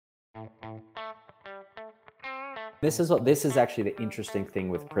This is actually the interesting thing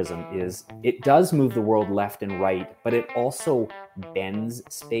with Prism is it does move the world left and right, but it also bends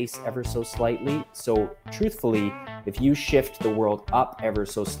space ever so slightly. So truthfully, if you shift the world up ever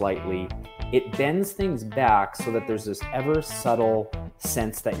so slightly, it bends things back so that there's this ever subtle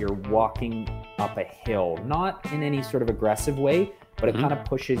sense that you're walking up a hill, not in any sort of aggressive way, but it kind of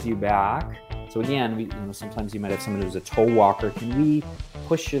pushes you back. So again, sometimes you might have someone who's a toe walker. Can we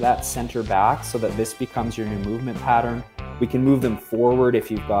push that center back so that this becomes your new movement pattern? We can move them forward if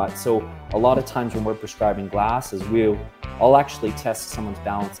you've got, so a lot of times when we're prescribing glasses, I'll actually test someone's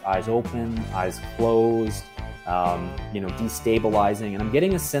balance, eyes open, eyes closed, destabilizing. And I'm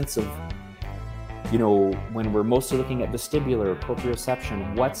getting a sense of, when we're mostly looking at vestibular,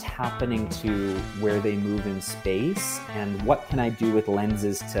 proprioception, what's happening to where they move in space, and what can I do with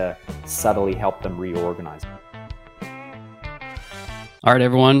lenses to subtly help them reorganize? All right,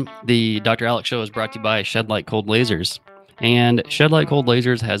 everyone. The Dr. Alex Show is brought to you by Shed Light Cold Lasers. And Shed Light Cold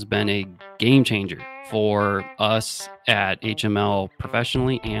Lasers has been a game changer for us at HML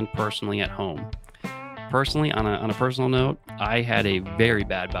professionally and personally at home. Personally, on a personal note, I had a very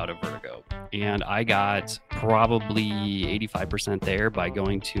bad bout of vertigo. And I got probably 85% there by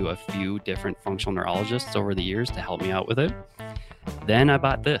going to a few different functional neurologists over the years to help me out with it. Then I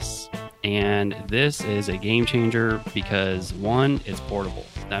bought this. And this is a game changer because, one, it's portable.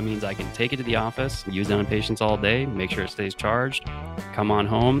 That means I can take it to the office, use it on patients all day, make sure it stays charged, come on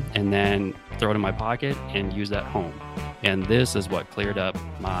home, and then throw it in my pocket and use that home. And this is what cleared up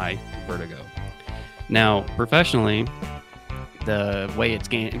my vertigo. Now, professionally, the way it's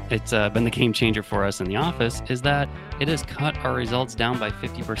been the game changer for us in the office is that it has cut our results down by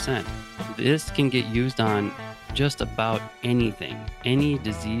 50%. This can get used on just about anything, any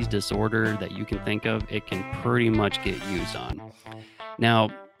disease disorder that you can think of, it can pretty much get used on. Now,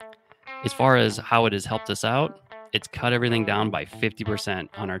 as far as how it has helped us out, it's cut everything down by 50%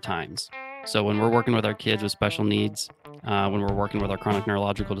 on our times. So when we're working with our kids with special needs, when we're working with our chronic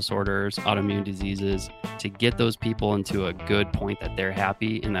neurological disorders, autoimmune diseases, to get those people into a good point that they're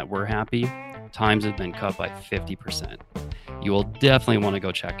happy and that we're happy, times have been cut by 50%. You will definitely want to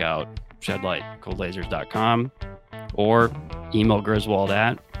go check out shedlightcoldlasers.com or email Griswold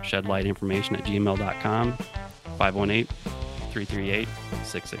at shedlightinformation@gmail.com,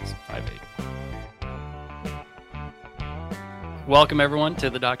 518-338-6658. Welcome, everyone, to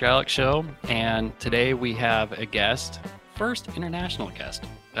the Dr. Alex Show. And today we have a guest, first international guest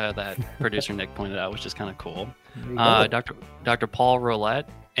that producer Nick pointed out, which is kind of cool. Dr. Paul Rollett.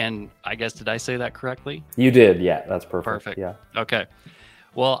 And I guess, did I say that correctly? You did. Yeah, that's perfect. Perfect. Yeah. Okay.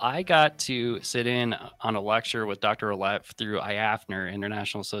 Well, I got to sit in on a lecture with Dr. Rollett through IAFNR,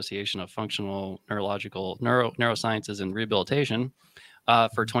 International Association of Functional Neurosciences and Rehabilitation,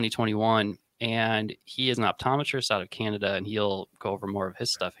 for 2021. And he is an optometrist out of Canada, and he'll go over more of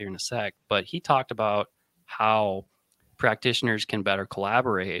his stuff here in a sec. But he talked about how practitioners can better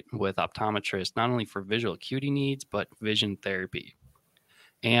collaborate with optometrists, not only for visual acuity needs, but vision therapy.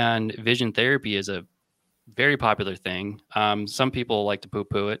 And vision therapy is a very popular thing. Some people like to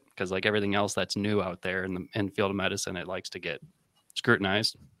poo-poo it because, like everything else that's new out there in the field of medicine, it likes to get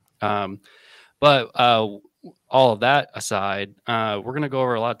scrutinized. But all of that aside, we're going to go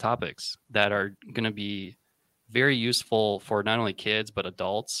over a lot of topics that are going to be very useful for not only kids but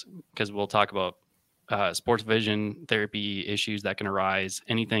adults, because we'll talk about sports vision therapy issues that can arise,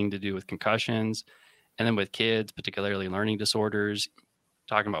 anything to do with concussions, and then with kids, particularly learning disorders,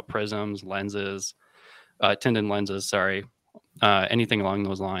 talking about prisms, lenses, tendon lenses, anything along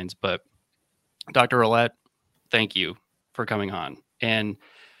those lines. But Dr. Rollett, thank you for coming on. And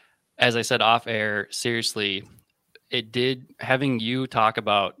as I said off air, seriously, having you talk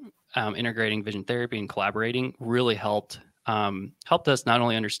about integrating vision therapy and collaborating really helped us not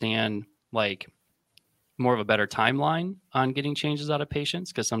only understand like more of a better timeline on getting changes out of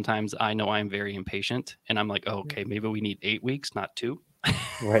patients, because sometimes I know I'm very impatient and I'm like, oh, okay, maybe we need 8 weeks, not 2.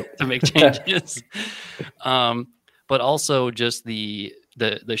 Right. To make changes. But also just the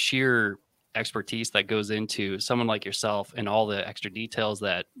sheer expertise that goes into someone like yourself and all the extra details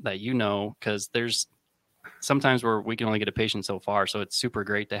that because there's sometimes where we can only get a patient so far. So it's super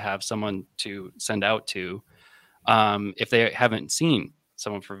great to have someone to send out to if they haven't seen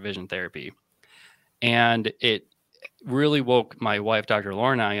someone for vision therapy. And it really woke my wife, Dr.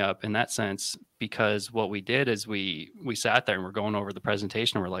 Laura, and I up in that sense, because what we did is we sat there and we're going over the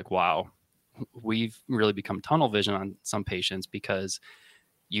presentation and we're like, wow, we've really become tunnel vision on some patients because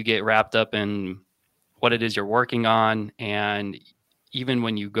you get wrapped up in what it is you're working on. And even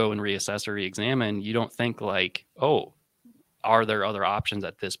when you go and reassess or reexamine, you don't think like, oh, are there other options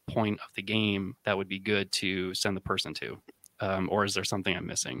at this point of the game that would be good to send the person to? Or is there something I'm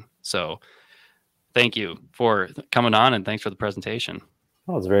missing? So thank you for coming on, and thanks for the presentation.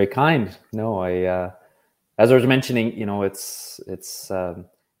 Oh, it's very kind. No, as I was mentioning, it's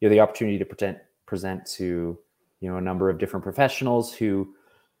the opportunity to present to, a number of different professionals who,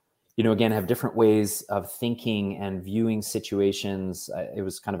 again, have different ways of thinking and viewing situations. It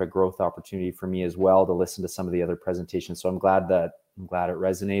was kind of a growth opportunity for me as well to listen to some of the other presentations. So I'm glad it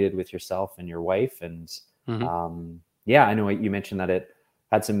resonated with yourself and your wife. And I know you mentioned that it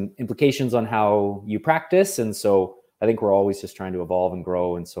had some implications on how you practice. And so I think we're always just trying to evolve and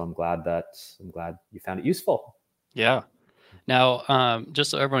grow. And so I'm glad you found it useful. Yeah. Now,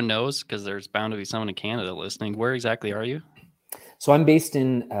 just so everyone knows, because there's bound to be someone in Canada listening, where exactly are you? So I'm based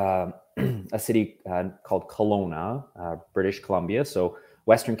in a city called Kelowna, British Columbia. So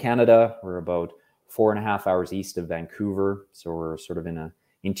Western Canada. We're about 4.5 hours east of Vancouver. So we're sort of in an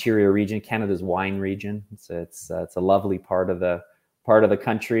interior region, Canada's wine region. It's a lovely part of the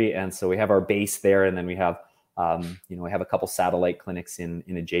country, and so we have our base there, and then we have we have a couple satellite clinics in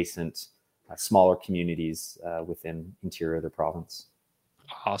adjacent smaller communities within interior of the province.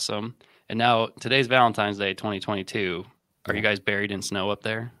 Awesome. And now today's Valentine's Day 2022. Are you guys buried in snow up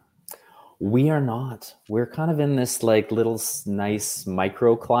there? We are not. We're kind of in this like little nice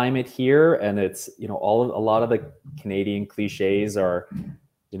microclimate here, and it's a lot of the Canadian cliches are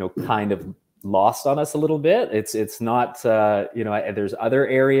kind of lost on us a little bit. It's not there's other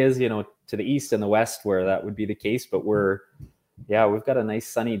areas to the east and the west where that would be the case, but we've got a nice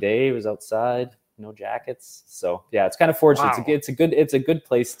sunny day. It was outside, no jackets, so it's kind of fortunate. Wow. It's a good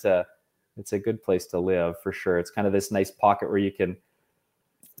place to live for sure. It's kind of this nice pocket where you can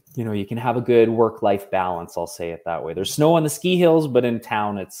have a good work-life balance. I'll say it that way. There's snow on the ski hills, but in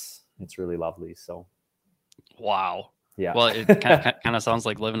town, it's really lovely. So, wow. Yeah. Well, it kind of sounds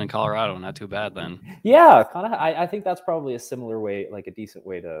like living in Colorado. Not too bad then. Yeah, kind of. I think that's probably a similar way, like a decent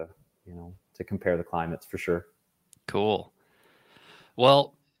way to compare the climates for sure. Cool.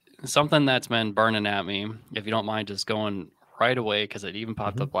 Well, something that's been burning at me, if you don't mind just going right away, because it even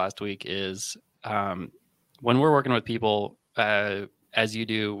popped up last week, is when we're working with people, as you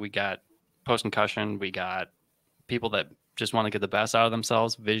do, we got post-concussion, we got people that just want to get the best out of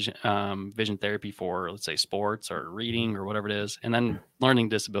themselves, vision therapy for, let's say, sports or reading or whatever it is, and then learning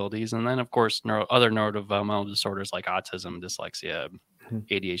disabilities, and then, of course, other neurodevelopmental disorders like autism, dyslexia,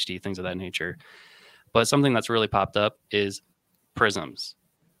 ADHD, things of that nature. But something that's really popped up is prisms.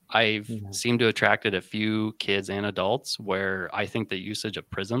 I've seemed to attracted a few kids and adults where I think the usage of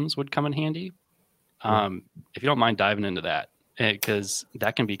prisms would come in handy. If you don't mind diving into that, because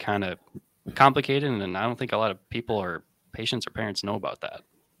that can be kind of complicated, and I don't think a lot of people or patients or parents know about that.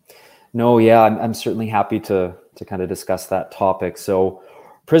 No, yeah, I'm certainly happy to kind of discuss that topic. So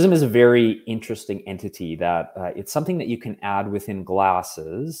prism is a very interesting entity that it's something that you can add within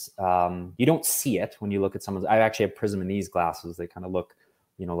glasses. You don't see it when you look at someone's. I actually have prism in these glasses. They kind of look,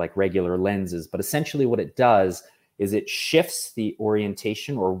 like regular lenses, but essentially what it does is it shifts the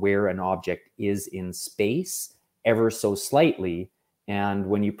orientation or where an object is in space ever so slightly. And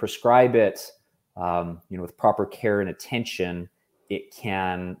when you prescribe it, with proper care and attention, it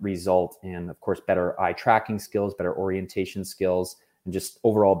can result in, of course, better eye tracking skills, better orientation skills, and just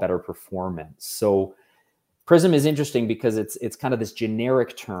overall better performance. So prism is interesting because it's kind of this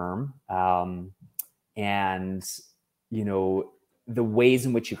generic term. And, the ways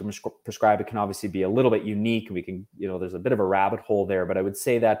in which you can prescribe it can obviously be a little bit unique. We can, there's a bit of a rabbit hole there, but I would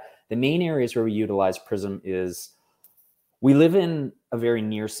say that the main areas where we utilize prism is we live in a very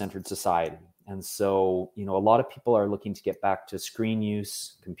near-centered society. And so, a lot of people are looking to get back to screen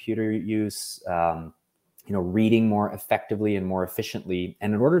use, computer use, reading more effectively and more efficiently.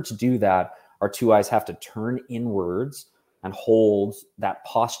 And in order to do that, our two eyes have to turn inwards and hold that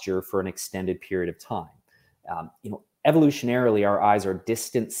posture for an extended period of time. Evolutionarily, our eyes are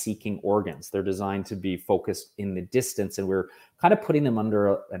distance-seeking organs. They're designed to be focused in the distance, and we're kind of putting them under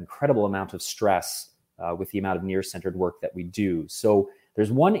an incredible amount of stress with the amount of near-centered work that we do. So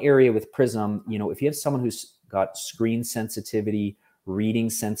there's one area with prism, if you have someone who's got screen sensitivity,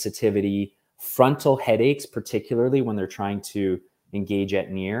 reading sensitivity, frontal headaches, particularly when they're trying to engage at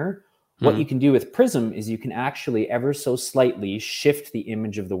near, what you can do with prism is you can actually ever so slightly shift the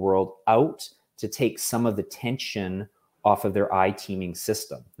image of the world out to take some of the tension off of their eye teaming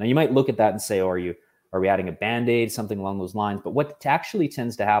system. Now, you might look at that and say, are we adding a Band-Aid, something along those lines? But what actually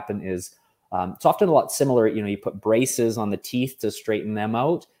tends to happen is it's often a lot similar. You put braces on the teeth to straighten them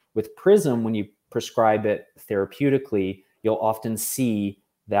out. With prism, when you prescribe it therapeutically, you'll often see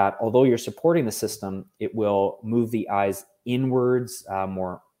that although you're supporting the system, it will move the eyes inwards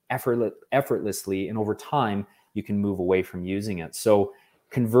more effortlessly. And over time, you can move away from using it. So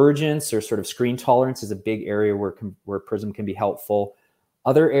convergence or sort of screen tolerance is a big area where Prism can be helpful.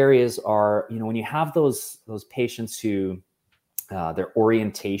 Other areas are, when you have those patients who their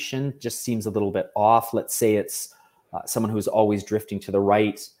orientation just seems a little bit off. Let's say it's someone who's always drifting to the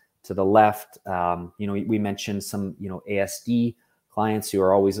right, to the left. We mentioned some, ASD clients who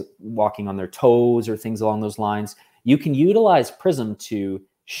are always walking on their toes or things along those lines. You can utilize Prism to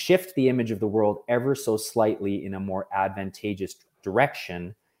shift the image of the world ever so slightly in a more advantageous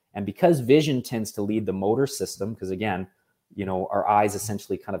direction. And because vision tends to lead the motor system, because again, our eyes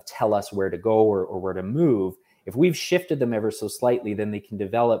essentially kind of tell us where to go or where to move. If we've shifted them ever so slightly, then they can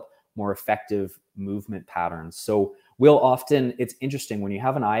develop more effective movement patterns. So it's interesting when you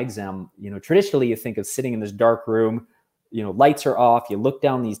have an eye exam, traditionally you think of sitting in this dark room, lights are off, you look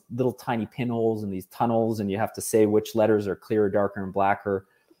down these little tiny pinholes and these tunnels, and you have to say which letters are clearer, darker, and blacker.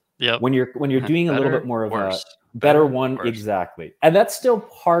 Yep. When you're doing a little bit more of worse. a better one, worse. Exactly. And that's still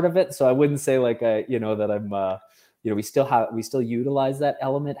part of it. So I wouldn't say that I'm, we still utilize that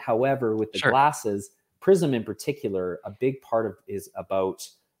element. However, with the glasses, Prism in particular, a big part of is about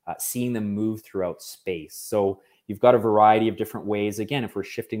seeing them move throughout space. So you've got a variety of different ways. Again, if we're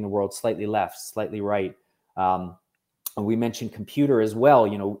shifting the world slightly left, slightly right. And we mentioned computer as well.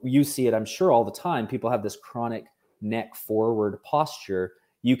 You see it, I'm sure, all the time. People have this chronic neck forward posture.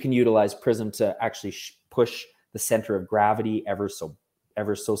 You can utilize Prism to actually push the center of gravity ever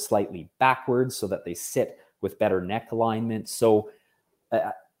so slightly backwards so that they sit with better neck alignment. So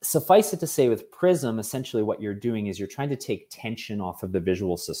suffice it to say, with Prism, essentially what you're doing is you're trying to take tension off of the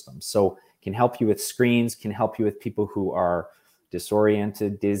visual system. So it can help you with screens, can help you with people who are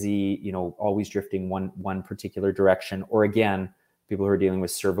disoriented, dizzy, always drifting one particular direction, or again, people who are dealing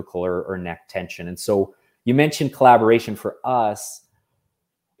with cervical or neck tension. And so you mentioned collaboration. For us,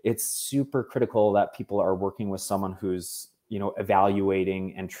 it's super critical that people are working with someone who's,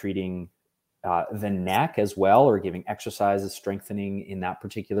 evaluating and treating the neck as well, or giving exercises, strengthening in that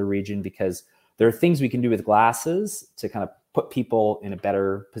particular region, because there are things we can do with glasses to kind of put people in a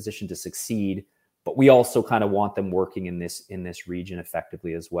better position to succeed. But we also kind of want them working in this region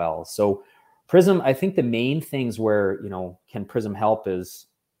effectively as well. So Prism, I think the main things where, can Prism help is,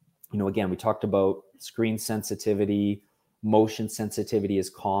 again, we talked about screen sensitivity, motion sensitivity is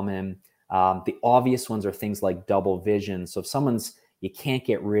common. The obvious ones are things like double vision. So if you can't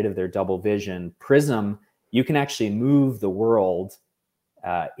get rid of their double vision, Prism, you can actually move the world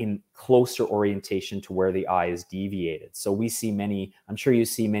in closer orientation to where the eye is deviated. So I'm sure you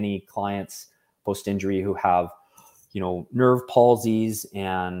see many clients post-injury who have, nerve palsies.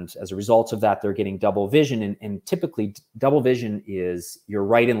 And as a result of that, they're getting double vision. And typically double vision is your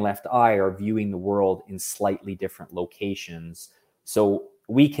right and left eye are viewing the world in slightly different locations. So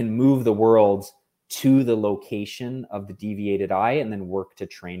we can move the world to the location of the deviated eye and then work to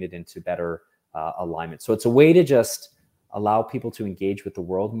train it into better alignment. So it's a way to just allow people to engage with the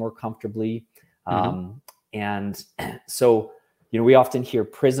world more comfortably. And so, we often hear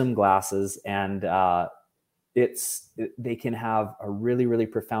Prism glasses, and they can have a really, really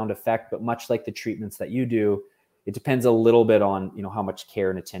profound effect, but much like the treatments that you do, it depends a little bit on, how much care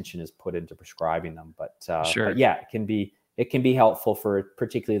and attention is put into prescribing them. But yeah, it can be helpful for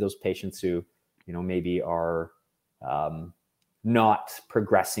particularly those patients who, maybe are not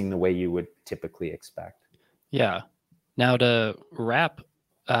progressing the way you would typically expect. Yeah. Now, to wrap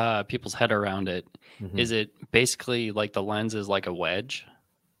people's head around it, is it basically like the lens is like a wedge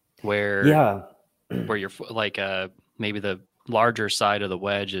where you're like maybe the larger side of the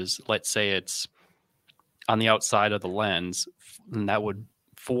wedge is, let's say it's on the outside of the lens, and that would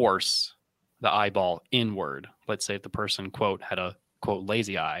force the eyeball inward. Let's say if the person, quote, had a, quote,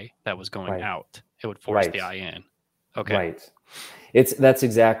 lazy eye that was going out, it would force the eye in. Okay. Right. That's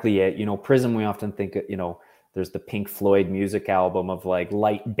exactly it. Prism, we often think, there's the Pink Floyd music album of like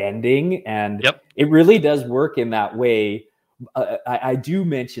light bending, and it really does work in that way. I do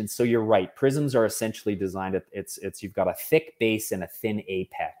mention, so you're right. Prisms are essentially designed, you've got a thick base and a thin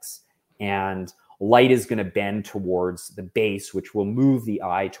apex, and light is going to bend towards the base, which will move the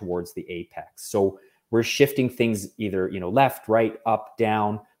eye towards the apex. So we're shifting things either, left, right, up,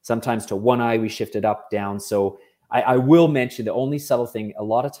 down. Sometimes to one eye, we shift it up, down. So I will mention the only subtle thing, a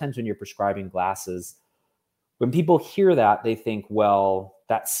lot of times when you're prescribing glasses, when people hear that, they think, well,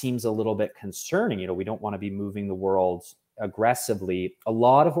 that seems a little bit concerning. We don't want to be moving the world aggressively. A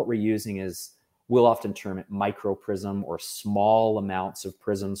lot of what we're using is, we'll often term it microprism or small amounts of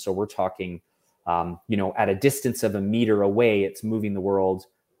prism. So we're talking, at a distance of a meter away, it's moving the world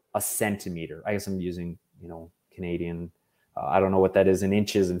a centimeter. I guess I'm using, Canadian I don't know what that is in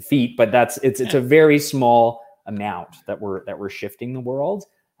inches and feet, but it's a very small amount that we're shifting the world.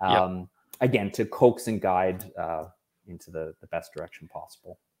 Yep. Again, to coax and guide into the best direction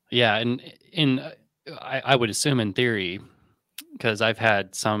possible. Yeah, and I would assume in theory, because I've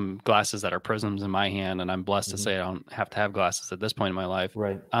had some glasses that are prisms in my hand, and I'm blessed to say I don't have to have glasses at this point in my life.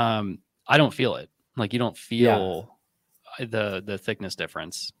 Right. I don't feel it. Like, you don't Yeah. feel the thickness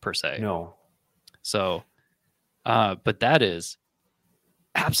difference per se. No. So, but that is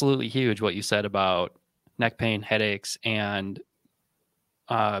absolutely huge what you said about neck pain, headaches, and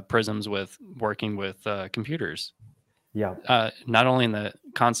prisms with working with computers. Yeah. Not only in the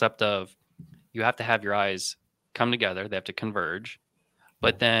concept of you have to have your eyes come together, they have to converge,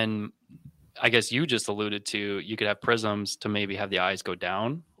 but then I guess you just alluded to you could have prisms to maybe have the eyes go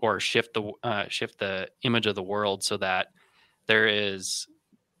down or shift the image of the world so that there is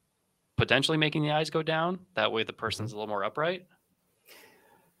potentially making the eyes go down. That way the person's a little more upright.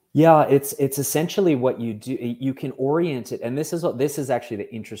 Yeah, it's essentially what you do. You can orient it, and this is actually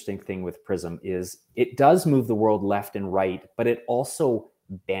the interesting thing with prism is it does move the world left and right, but it also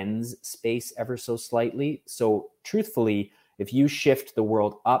bends space ever so slightly. So truthfully, if you shift the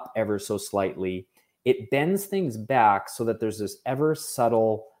world up ever so slightly, it bends things back so that there's this ever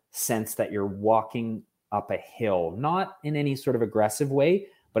subtle sense that you're walking up a hill, not in any sort of aggressive way,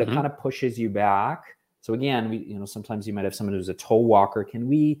 but it kind of pushes you back. So again, sometimes you might have someone who's a toe walker. Can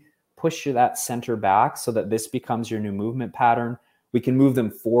we push that center back so that this becomes your new movement pattern? We can move them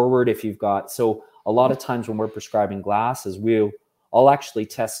forward if you've got. So a lot of times when we're prescribing glasses, I'll actually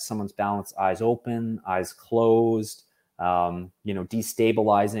test someone's balance, eyes open, eyes closed,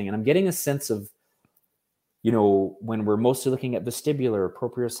 destabilizing, and I'm getting a sense of, when we're mostly looking at vestibular,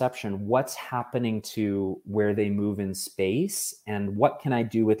 proprioception, what's happening to where they move in space, and what can I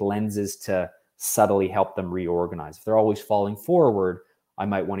do with lenses to subtly help them reorganize. If they're always falling forward, I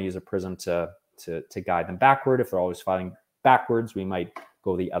might want to use a prism to guide them backward. If they're always falling backwards, we might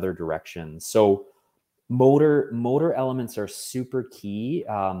go the other direction. So motor elements are super key.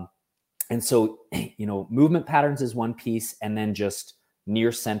 And so, movement patterns is one piece, and then just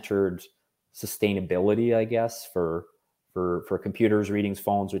near-centered sustainability, I guess, for computers, readings,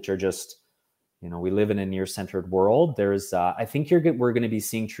 phones, which are just, we live in a near-centered world. There's, I think we're going to be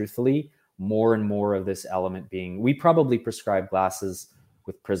seeing, truthfully, more and more of this element being. We probably prescribe glasses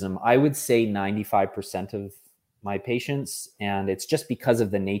with prism, I would say 95% of my patients, and it's just because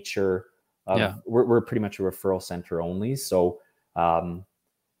of the nature of we're pretty much a referral center only. So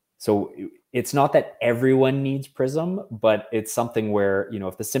it's not that everyone needs prism, but it's something where,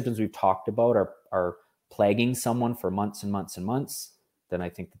 if the symptoms we've talked about are plaguing someone for months and months and months, then I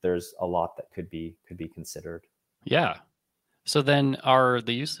think that there's a lot that could be considered. Yeah. So then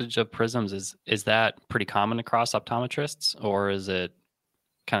the usage of prisms, is that pretty common across optometrists, or is it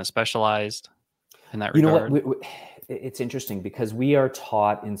kind of specialized in that regard? You know what? It's interesting because we are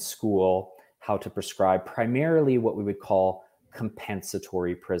taught in school how to prescribe primarily what we would call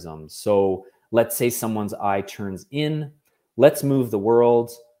compensatory prisms. So let's say someone's eye turns in, let's move the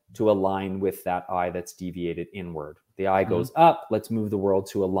world to align with that eye that's deviated inward. The eye goes up, let's move the world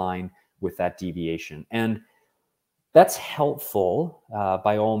to align with that deviation. And that's helpful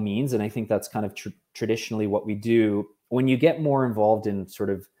by all means. And I think that's kind of traditionally what we do. When you get more involved in sort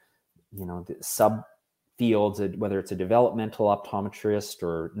of, the subfields, whether it's a developmental optometrist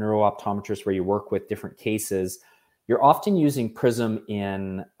or neuro-optometrist where you work with different cases, you're often using prism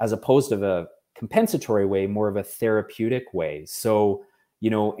as opposed to a compensatory way, more of a therapeutic way. So,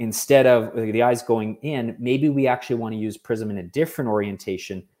 instead of the eyes going in, maybe we actually want to use prism in a different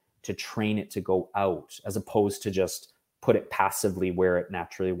orientation to train it to go out, as opposed to just put it passively where it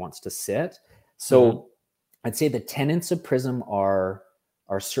naturally wants to sit. So I'd say the tenets of prism are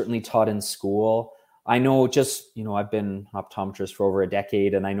certainly taught in school. I know I've been an optometrist for over a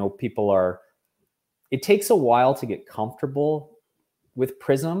decade, and I know it takes a while to get comfortable with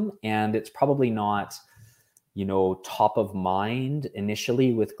prism, and it's probably not, top of mind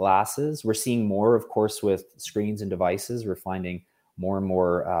initially with glasses. We're seeing more, of course, with screens and devices. We're finding more and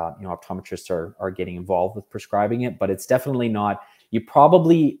more, optometrists are getting involved with prescribing it, but it's definitely not. You'd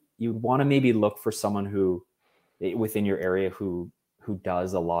want to maybe look for someone who within your area who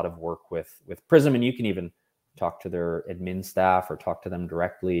does a lot of work with prism, and you can even talk to their admin staff or talk to them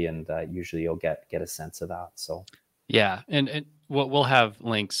directly, and usually you'll get a sense of that. So yeah, and we'll have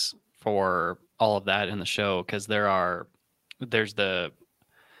links for all of that in the show, because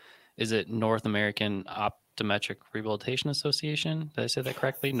is it North American Optometric Rehabilitation Association. Did I say that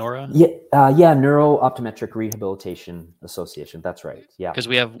correctly? NORA? Yeah, Neuro Optometric Rehabilitation Association. That's right. Yeah. Because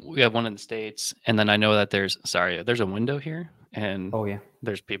we have one in the States, and then I know that there's a window here, and Oh yeah.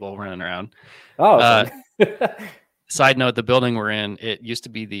 there's people running around. Oh, Uh, okay. Side note: the building we're in, it used to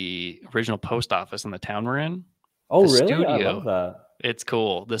be the original post office in the town we're in. Oh, The really? I love studio, that. it's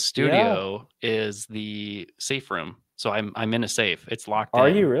cool. The Yeah. studio is the safe room, so I'm in a safe. It's locked Are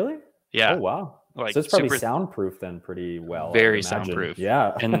in. you really? Oh, Yeah, wow. like So it's probably super soundproof then pretty well, I would very imagine. soundproof.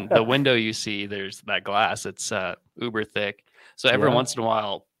 Yeah. And the window you see, there's that glass. It's uber thick. So every Yeah. once in a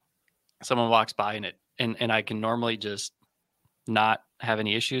while, someone walks by and I can normally just not have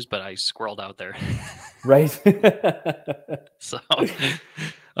any issues, but I squirreled out there. Right. So,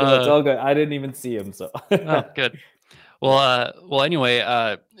 No, it's all good. I didn't even see him, so. oh, good. Well,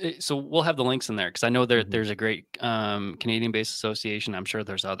 anyway, so we'll have the links in there because I know there's a great Canadian-based association. I'm sure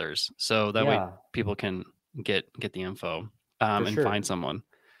there's others, so that way Yeah, people can get the info for and sure. find someone.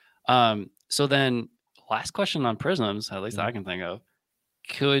 So then, last question on prisms, at least I can think of: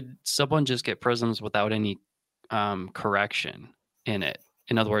 could someone just get prisms without any correction in it?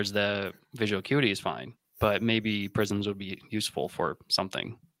 In other words, the visual acuity is fine, but maybe prisms would be useful for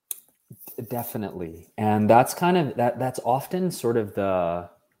something. Definitely. And that's kind of that's often sort of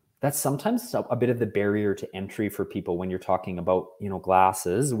that's sometimes a bit of the barrier to entry for people when you're talking about,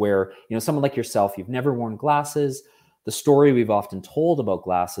 glasses, where, someone like yourself, you've never worn glasses. The story we've often told about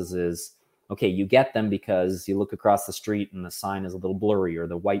glasses is, okay, you get them because you look across the street and the sign is a little blurry, or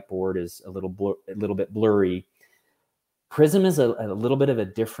the whiteboard is a little bit blurry. Prism is a little bit of a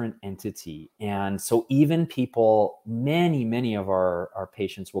different entity. And so even people, many of our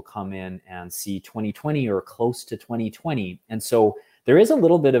patients will come in and see 20/20 or close to 20/20. And so there is a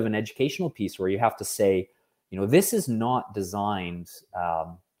little bit of an educational piece where you have to say, this is not designed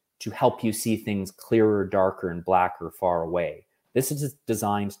to help you see things clearer, darker, and blacker far away. This is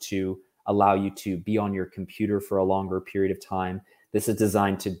designed to allow you to be on your computer for a longer period of time. This is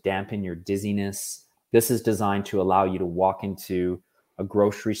designed to dampen your dizziness. This is designed to allow you to walk into a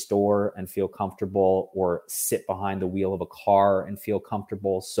grocery store and feel comfortable, or sit behind the wheel of a car and feel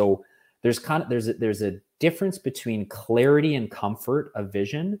comfortable. So there's a difference between clarity and comfort of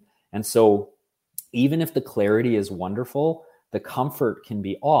vision. And so even if the clarity is wonderful, the comfort can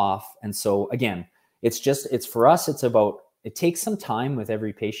be off. And so again, it's for us, it takes some time with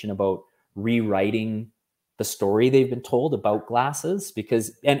every patient about rewriting the story they've been told about glasses,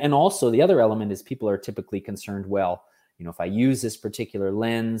 because and also the other element is people are typically concerned, well, if I use this particular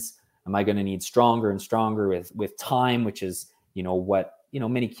lens, am I going to need stronger and stronger with time, which is what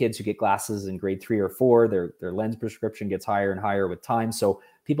many kids who get glasses in grade 3 or 4, their lens prescription gets higher and higher with time. So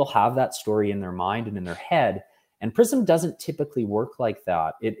people have that story in their mind and in their head, and Prism doesn't typically work like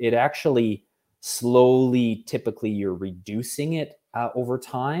that. It actually slowly, typically you're reducing it over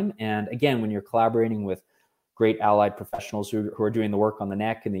time. And again, when you're collaborating with great allied professionals who are doing the work on the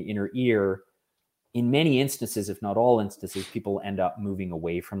neck and the inner ear, in many instances, if not all instances, people end up moving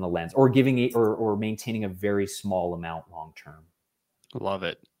away from the lens, or giving it or maintaining a very small amount long term. Love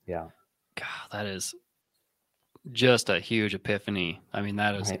it. Yeah. God, that is just a huge epiphany. I mean,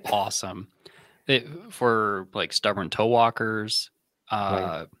 that is awesome. For like stubborn toe walkers,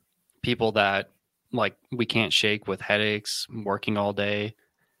 people that like we can't shake with headaches, working all day,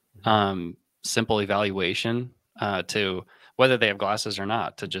 simple evaluation to whether they have glasses or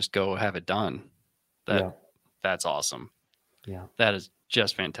not, to just go have it done. That's awesome. Yeah. That is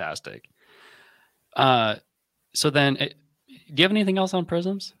just fantastic. So then, do you have anything else on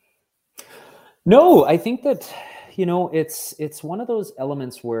prisms? No, I think that, it's one of those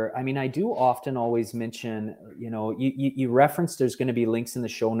elements where, I do often always mention, you referenced, there's going to be links in the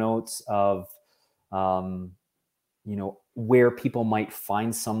show notes of, where people might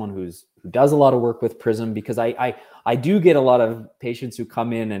find someone who does a lot of work with Prism, because I do get a lot of patients who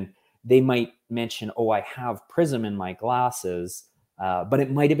come in and they might mention, oh, I have Prism in my glasses, but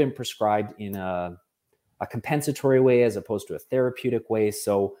it might have been prescribed in a compensatory way as opposed to a therapeutic way.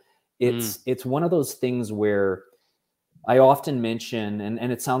 So it's one of those things where I often mention,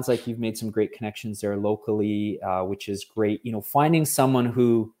 and it sounds like you've made some great connections there locally, which is great. Finding someone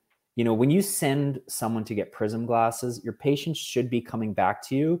who, when you send someone to get Prism glasses, your patients should be coming back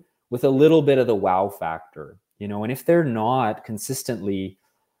to you with a little bit of the wow factor, and if they're not consistently,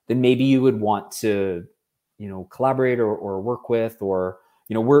 then maybe you would want to, collaborate or work with, or,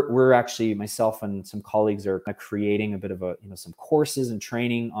 we're actually, myself and some colleagues are creating a bit of some courses and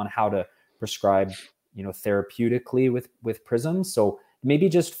training on how to prescribe, therapeutically with Prism. So maybe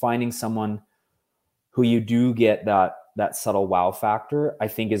just finding someone who you do get that that subtle wow factor, I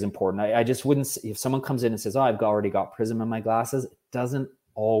think, is important. I just wouldn't, if someone comes in and says, oh, already got prism in my glasses, it doesn't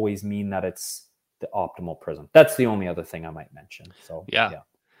always mean that it's the optimal prism. That's the only other thing I might mention. So yeah.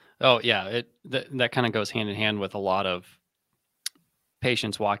 Oh yeah, that kind of goes hand in hand with a lot of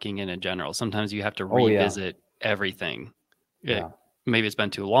patients walking in general. Sometimes you have to revisit everything. Maybe it's been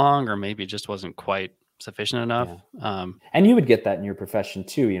too long, or maybe it just wasn't quite sufficient enough. And you would get that in your profession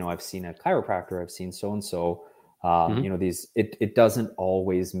too. You know, I've seen a chiropractor, I've seen so-and-so, you know, it doesn't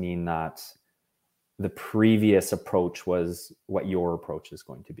always mean that the previous approach was what your approach is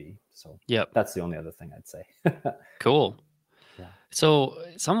going to be. So that's the only other thing I'd say. Cool. Yeah. So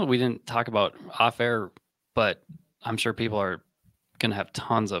something we didn't talk about off air, but I'm sure people are going to have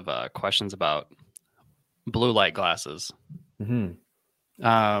tons of questions about blue light glasses.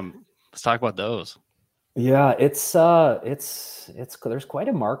 Let's talk about those. Yeah, there's quite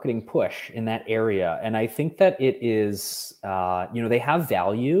a marketing push in that area. And I think that it is, you know, they have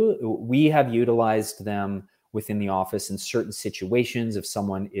value. We have utilized them within the office in certain situations. If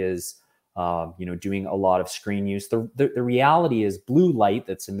someone is, you know, doing a lot of screen use, the reality is blue light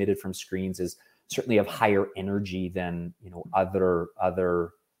that's emitted from screens is certainly of higher energy than, you know, other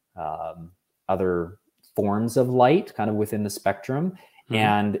forms of light kind of within the spectrum.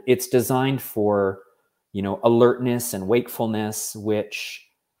 And it's designed for, you know, alertness and wakefulness, which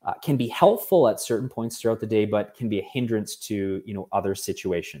can be helpful at certain points throughout the day, but can be a hindrance to, you know, other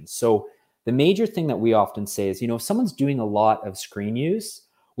situations. So the major thing that we often say is, you know, if someone's doing a lot of screen use,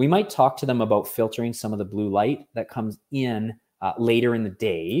 we might talk to them about filtering some of the blue light that comes in later in the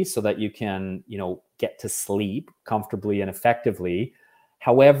day so that you can, you know, get to sleep comfortably and effectively.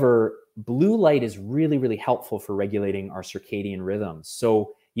 However, blue light is really, really helpful for regulating our circadian rhythms.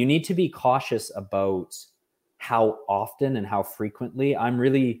 So you need to be cautious about how often and how frequently. I'm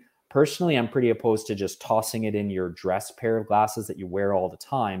pretty opposed to just tossing it in your dress pair of glasses that you wear all the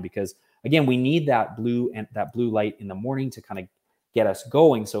time, because again, we need that blue light in the morning to kind of get us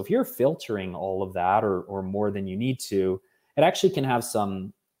going. So if you're filtering all of that or more than you need to, it actually can have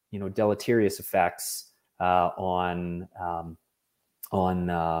some, you know, deleterious effects on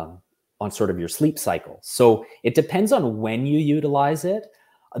sort of your sleep cycle. So it depends on when you utilize it.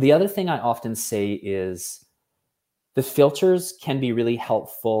 The other thing I often say is the filters can be really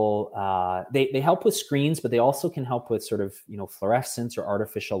helpful. They help with screens, but they also can help with sort of, you know, fluorescence or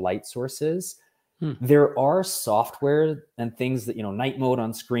artificial light sources. There are software and things that, you know, night mode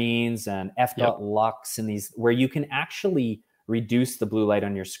on screens and f.lux and these, where you can actually reduce the blue light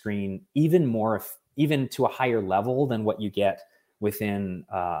on your screen even to a higher level than what you get within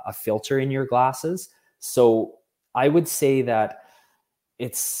a filter in your glasses. So I would say that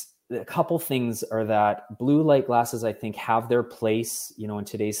it's a couple things are that blue light glasses, I think, have their place, you know, in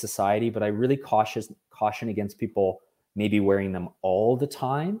today's society, but I really caution against people maybe wearing them all the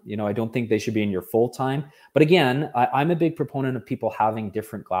time. You know, I don't think they should be in your full time. But again, I'm a big proponent of people having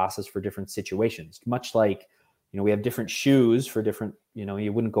different glasses for different situations, much like, you know, we have different shoes for different, you know,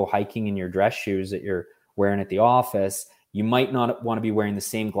 you wouldn't go hiking in your dress shoes that you're wearing at the office. You might not want to be wearing the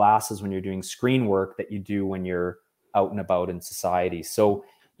same glasses when you're doing screen work that you do when you're out and about in society. So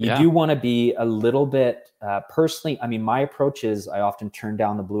you do want to be a little bit, personally, I mean, my approach is I often turn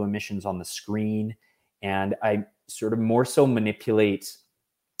down the blue emissions on the screen, and I sort of more so manipulate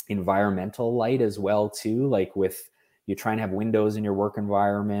environmental light as well too. Like with, you try and have windows in your work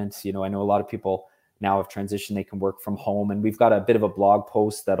environment. You know, I know a lot of people now have transitioned, they can work from home, and we've got a bit of a blog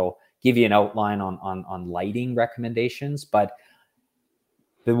post that'll give you an outline on lighting recommendations. But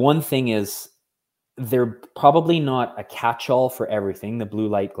the one thing is, they're probably not a catch-all for everything, the blue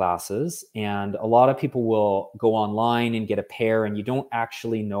light glasses. And a lot of people will go online and get a pair, and you don't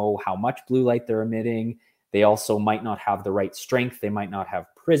actually know how much blue light they're emitting. They also might not have the right strength. They might not have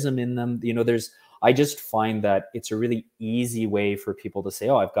prism in them. You know, I just find that it's a really easy way for people to say,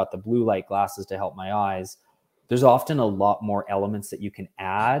 oh, I've got the blue light glasses to help my eyes. There's often a lot more elements that you can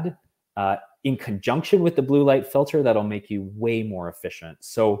add in conjunction with the blue light filter that'll make you way more efficient.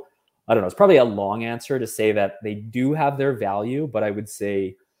 So I don't know, it's probably a long answer to say that they do have their value, but I would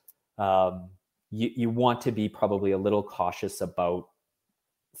say you want to be probably a little cautious about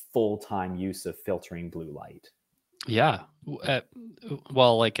full-time use of filtering blue light. Yeah.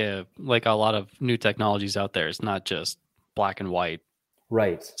 Well, like a lot of new technologies out there, it's not just black and white,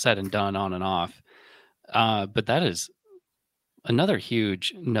 right? Said and done, on and off. But that is another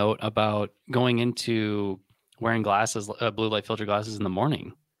huge note about going into wearing glasses, blue light filter glasses in the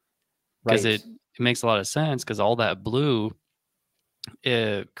morning. Because it makes a lot of sense, because all that blue,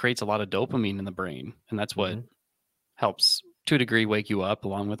 it creates a lot of dopamine in the brain, and that's what helps to a degree wake you up,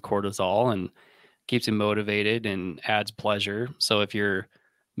 along with cortisol. And keeps you motivated and adds pleasure. So if you're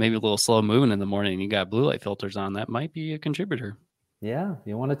maybe a little slow moving in the morning and you got blue light filters on, that might be a contributor. Yeah,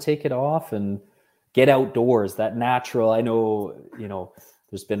 you want to take it off and get outdoors. That natural. I know,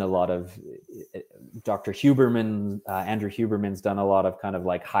 there's been a lot of Dr. Huberman, Andrew Huberman's done a lot of kind of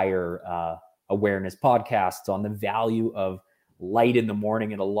like higher awareness podcasts on the value of light in the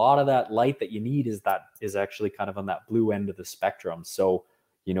morning, and a lot of that light that you need is actually kind of on that blue end of the spectrum. So,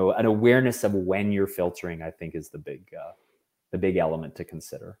 an awareness of when you're filtering, I think, is the big element to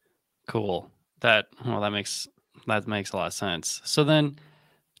consider. Cool. That makes a lot of sense. So then,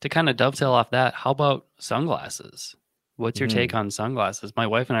 to kind of dovetail off that, how about sunglasses? What's your take on sunglasses? My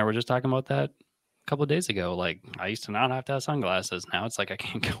wife and I were just talking about that a couple of days ago. Like, I used to not have to have sunglasses. Now it's like I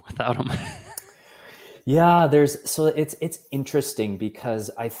can't go without them. Yeah, it's interesting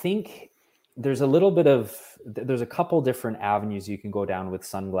because I think there's a couple different avenues you can go down with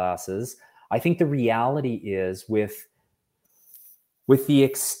sunglasses. I think the reality is with the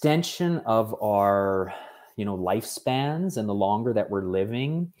extension of our lifespans and the longer that we're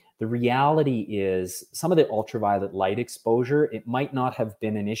living, the reality is some of the ultraviolet light exposure, it might not have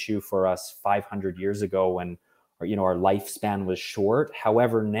been an issue for us 500 years ago when our lifespan was short.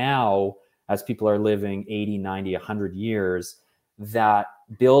 However, now as people are living 80, 90, 100 years, that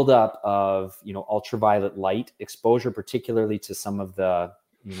buildup of ultraviolet light exposure, particularly to some of the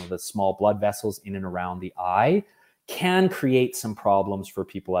the small blood vessels in and around the eye, can create some problems for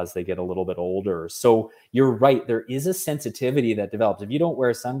people as they get a little bit older. So you're right, there is a sensitivity that develops. If you don't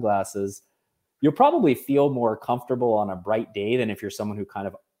wear sunglasses, you'll probably feel more comfortable on a bright day than if you're someone who kind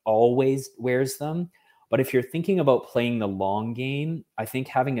of always wears them. But if you're thinking about playing the long game, I think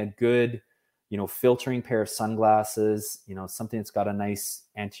having a good, filtering pair of sunglasses, something that's got a nice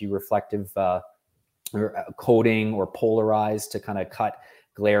anti-reflective coating or polarized to kind of cut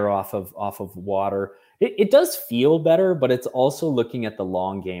glare off of water. It does feel better, but it's also looking at the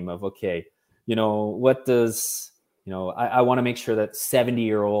long game of, okay, what does, I want to make sure that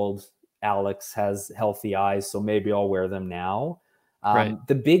 70-year-old Alex has healthy eyes, so maybe I'll wear them now. Right.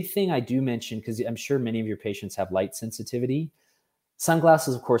 The big thing I do mention, because I'm sure many of your patients have light sensitivity,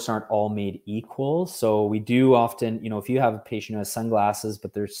 sunglasses, of course, aren't all made equal. So we do often, if you have a patient who has sunglasses,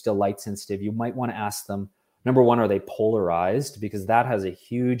 but they're still light sensitive, you might want to ask them, number one, are they polarized? Because that has a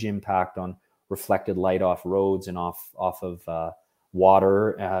huge impact on reflected light off roads and off of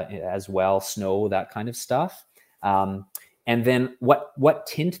water as well, snow, that kind of stuff. And then what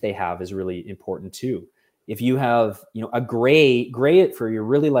tint they have is really important too. If you have a gray for your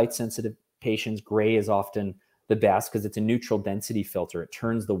really light sensitive patients, gray is often the best because it's a neutral density filter. It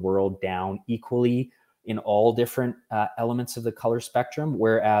turns the world down equally in all different elements of the color spectrum.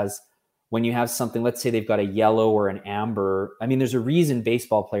 Whereas when you have something, let's say they've got a yellow or an amber, I mean, there's a reason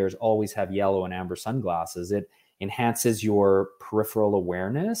baseball players always have yellow and amber sunglasses. It enhances your peripheral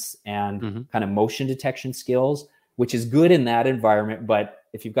awareness and kind of motion detection skills, which is good in that environment. But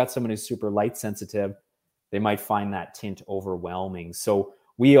if you've got someone who's super light sensitive, they might find that tint overwhelming. So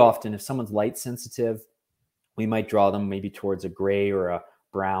we often, if someone's light sensitive, we might draw them maybe towards a gray or a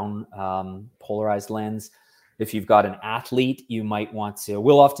brown polarized lens. If you've got an athlete, you might want to,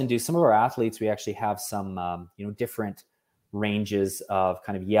 we'll often do, some of our athletes, we actually have some, different ranges of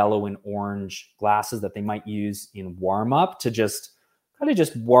kind of yellow and orange glasses that they might use in warm up to just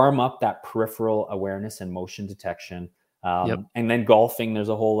warm up that peripheral awareness and motion detection. And then golfing, there's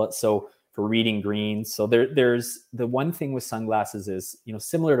a whole lot. So for reading greens. So there's the one thing with sunglasses is,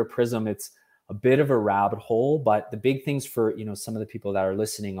 similar to Prism, it's a bit of a rabbit hole, but the big things for, some of the people that are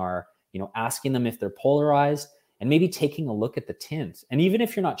listening are, asking them if they're polarized and maybe taking a look at the tint. And even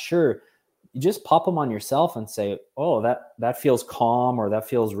if you're not sure, you just pop them on yourself and say, oh, that feels calm, or that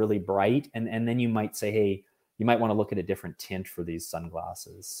feels really bright. And then you might say, hey, you might want to look at a different tint for these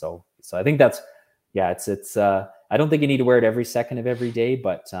sunglasses. So I think that's, it's I don't think you need to wear it every second of every day,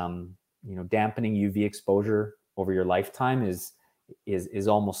 but dampening UV exposure over your lifetime is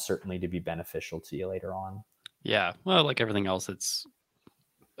almost certainly to be beneficial to you later on. Yeah. Well, like everything else, it's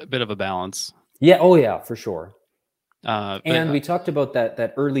a bit of a balance. Yeah. Oh yeah, for sure. And we talked about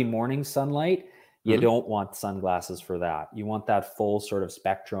that early morning sunlight. You don't want sunglasses for that. You want that full sort of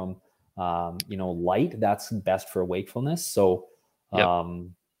spectrum, light. That's best for wakefulness. So,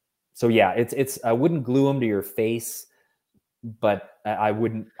 it's I wouldn't glue them to your face, but I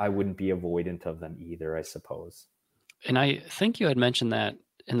wouldn't be avoidant of them either, I suppose. And I think you had mentioned that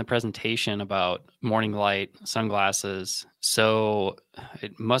in the presentation about morning light sunglasses. So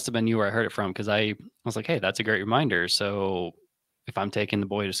it must have been you where I heard it from, because I was like, hey, that's a great reminder. So if I'm taking the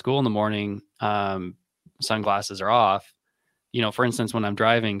boy to school in the morning, sunglasses are off. for instance, when I'm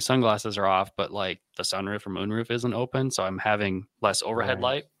driving, sunglasses are off, but like the sunroof or moonroof isn't open. So I'm having less overhead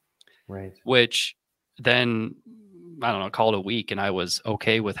light, Right. which then, I don't know, called a week. And I was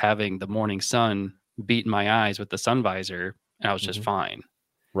okay with having the morning sun beat in my eyes with the sun visor. And I was just fine.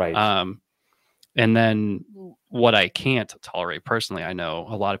 Right. And then what I can't tolerate personally, I know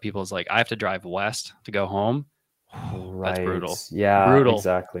a lot of people is like, I have to drive west to go home. Right. That's brutal. Yeah, Brutal.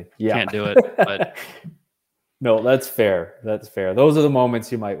 exactly. Yeah. Can't do it. But no, that's fair. That's fair. Those are the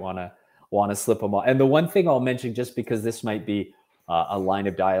moments you might want to slip them off. And the one thing I'll mention, just because this might be a line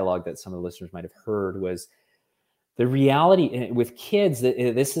of dialogue that some of the listeners might have heard, was the reality with kids.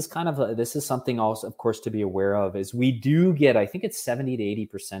 This is something also, of course, to be aware of, is we do get, I think it's 70 to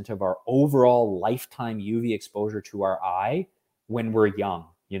 80% of our overall lifetime UV exposure to our eye when we're young,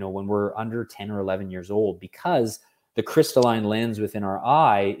 when we're under 10 or 11 years old, because the crystalline lens within our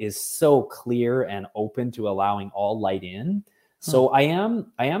eye is so clear and open to allowing all light in. So I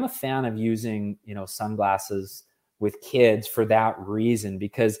am a fan of using, sunglasses with kids for that reason,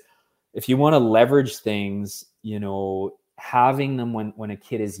 because if you want to leverage things, having them when a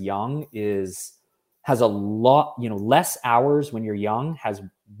kid is young has a lot, less hours when you're young has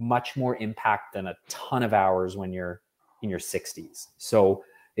much more impact than a ton of hours when you're in your 60s. So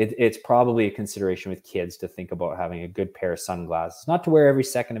it's probably a consideration with kids to think about having a good pair of sunglasses, not to wear every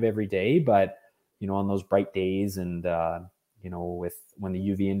second of every day, but on those bright days and when the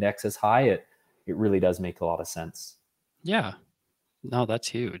UV index is high, it really does make a lot of sense. Yeah, no, that's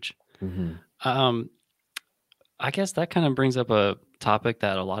huge. Mm-hmm. I guess that kind of brings up a topic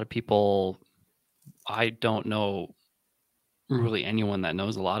that a lot of people, I don't know really anyone that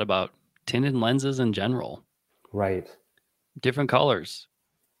knows a lot about tinted lenses in general. Right. Different colors.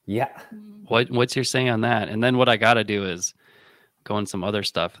 Yeah. What's your say on that? And then what I got to do is go in some other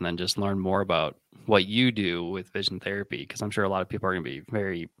stuff and then just learn more about what you do with vision therapy, because I'm sure a lot of people are going to be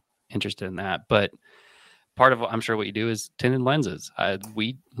very interested in that. But part of what I'm sure what you do is tinted lenses.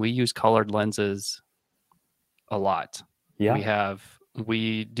 We use colored lenses a lot. Yeah.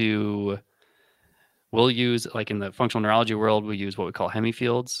 We'll use, like in the functional neurology world, we use what we call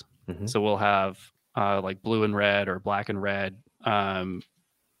hemifields. Mm-hmm. So we'll have like blue and red or black and red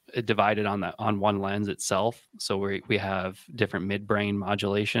divided on one lens itself. So we have different midbrain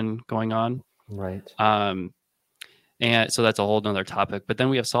modulation going on. Right. And so that's a whole nother topic. But then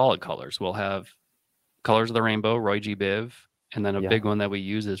we have solid colors. We'll have colors of the rainbow, Roy G. Biv, and then a big one that we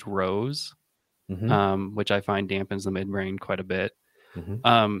use is rose, which I find dampens the midbrain quite a bit.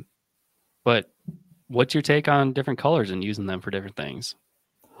 But what's your take on different colors and using them for different things?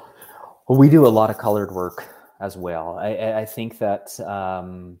 Well, we do a lot of colored work as well. I think that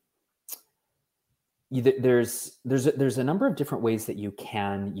there's a number of different ways that you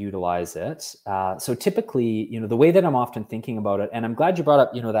can utilize it. So typically, the way that I'm often thinking about it, and I'm glad you brought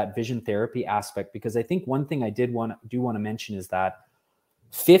up, that vision therapy aspect, because I think one thing I do want to mention is that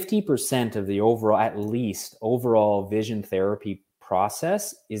 50% of the overall vision therapy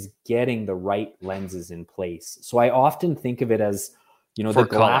process is getting the right lenses in place. So I often think of it as, the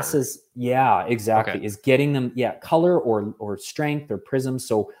glasses. Color. Yeah, exactly. Okay. Is getting them, color or strength or prism.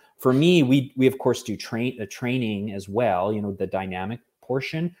 So for me, we of course do training as well, the dynamic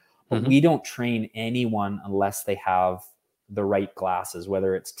portion, but we don't train anyone unless they have the right glasses,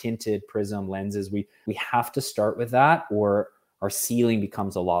 whether it's tinted, prism, lenses. We have to start with that, or our ceiling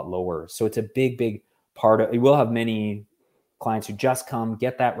becomes a lot lower. So it's a big part of it. We'll have many clients who just come,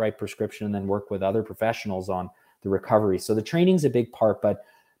 get that right prescription, and then work with other professionals on the recovery. So the training's a big part. But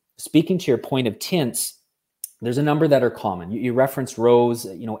speaking to your point of tints, there's a number that are common. You referenced rose.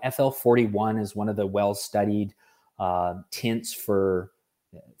 FL41 is one of the well-studied tints for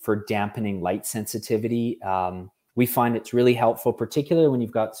dampening light sensitivity. We find it's really helpful, particularly when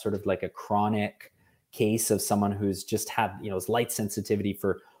you've got sort of like a chronic case of someone who's just had light sensitivity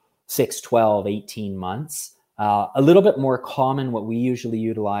for 6, 12, 18 months. A little bit more common, what we usually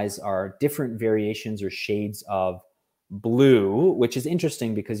utilize are different variations or shades of blue, which is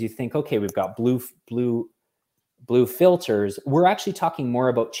interesting because you think, okay, we've got blue filters. We're actually talking more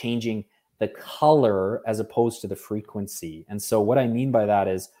about changing the color as opposed to the frequency. And so what I mean by that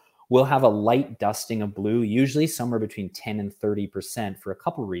is we'll have a light dusting of blue, usually somewhere between 10 and 30% for a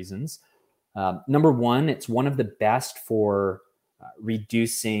couple reasons. Number one, it's one of the best for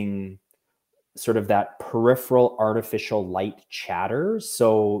reducing sort of that peripheral artificial light chatter.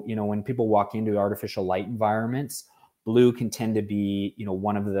 So, when people walk into artificial light environments, blue can tend to be,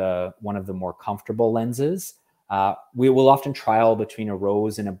 one of the more comfortable lenses. We will often trial between a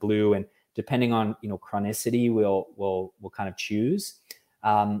rose and a blue, and depending on, chronicity, we'll kind of choose.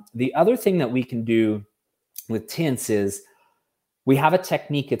 The other thing that we can do with tints is we have a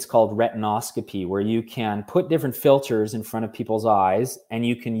technique, it's called retinoscopy, where you can put different filters in front of people's eyes and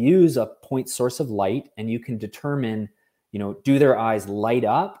you can use a point source of light and you can determine, do their eyes light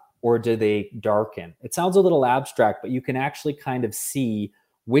up or do they darken? It sounds a little abstract, but you can actually kind of see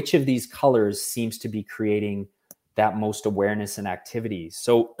which of these colors seems to be creating that most awareness and activity.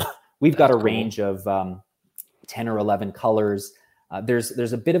 So we've got a range of 10 or 11 colors.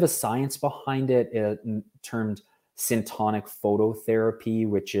 There's a bit of a science behind it, termed syntonic phototherapy,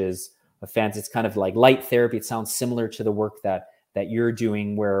 which is it's kind of like light therapy. It sounds similar to the work that you're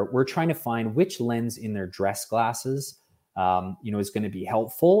doing, where we're trying to find which lens in their dress glasses, is going to be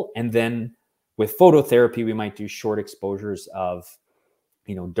helpful. And then with phototherapy, we might do short exposures of,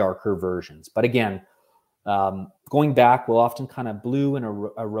 darker versions. But again, going back, we'll often kind of blue and a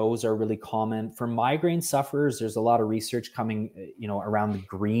rose are really common. For migraine sufferers, there's a lot of research coming, around the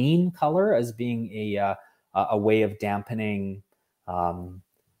green color as being a way of dampening,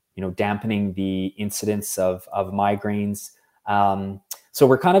 dampening the incidence of migraines. So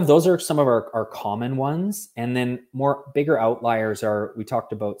we're those are some of our common ones. And then bigger outliers are, we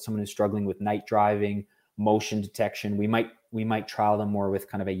talked about someone who's struggling with night driving, motion detection. We might trial them more with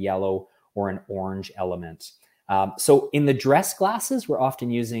kind of a yellow or an orange element. So in the dress glasses, we're often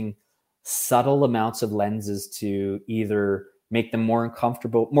using subtle amounts of lenses to either make them more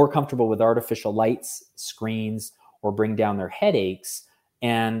comfortable with artificial lights, screens, or bring down their headaches.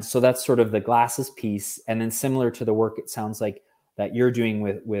 And so that's sort of the glasses piece. And then similar to the work, it sounds like that you're doing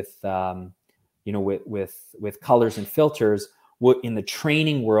with colors and filters, in the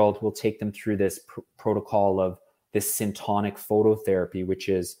training world, we'll take them through this protocol of this syntonic phototherapy, which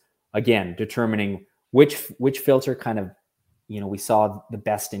is, again, determining which filter kind of, we saw the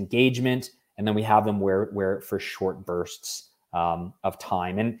best engagement, and then we have them wear it for short bursts of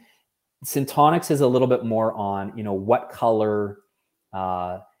time. And syntonics is a little bit more on, what color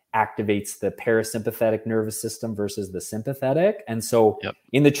activates the parasympathetic nervous system versus the sympathetic. And so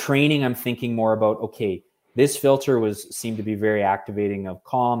in the training, I'm thinking more about, okay, this filter seemed to be very activating of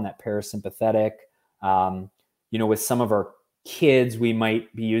calm, that parasympathetic. With some of our kids, we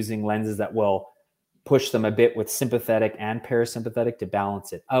might be using lenses that will push them a bit with sympathetic and parasympathetic to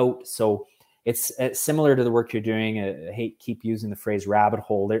balance it out. So it's similar to the work you're doing. I keep using the phrase rabbit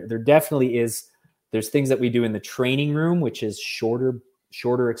hole. There definitely is. There's things that we do in the training room, which is shorter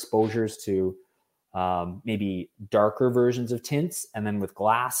exposures to maybe darker versions of tints. And then with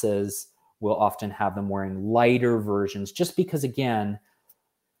glasses, we'll often have them wearing lighter versions, just because, again,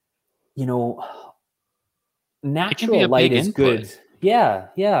 natural light is good. Yeah,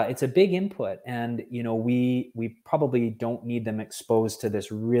 it's a big input. And, we probably don't need them exposed to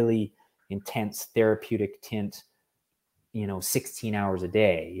this really intense therapeutic tint, 16 hours a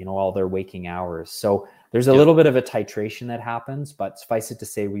day, all their waking hours. So there's a little bit of a titration that happens, but suffice it to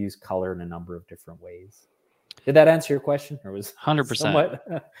say, we use color in a number of different ways. Did that answer your question, or was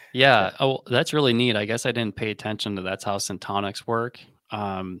 100%? Yeah. Oh, that's really neat. I guess I didn't pay attention to that's how syntonics work.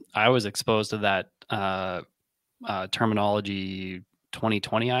 I was exposed to that terminology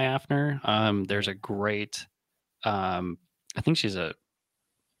 2020 IAFNR. There's a great, I think she's an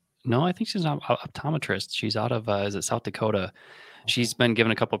optometrist. She's out of, is it South Dakota? Okay. She's been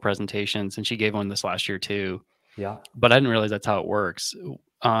given a couple of presentations, and she gave one this last year too. Yeah. But I didn't realize that's how it works.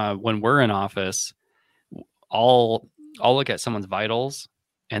 When we're in office, I'll look at someone's vitals,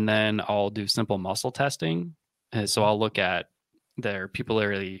 and then I'll do simple muscle testing. And so I'll look at their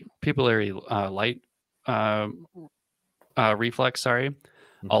pupillary light reflex.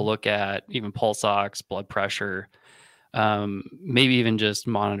 I'll look at even pulse ox, blood pressure, maybe even just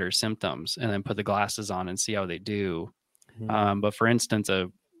monitor symptoms, and then put the glasses on and see how they do. But for instance,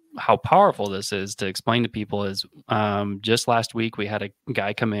 how powerful this is to explain to people is, just last week we had a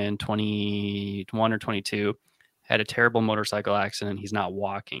guy come in, 21 or 22, had a terrible motorcycle accident. He's not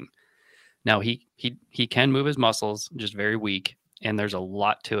walking. Now he can move his muscles, just very weak, and there's a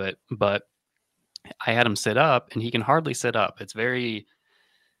lot to it. But I had him sit up, and he can hardly sit up. He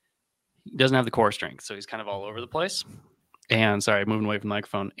doesn't have the core strength, so he's kind of all over the place. And sorry, moving away from the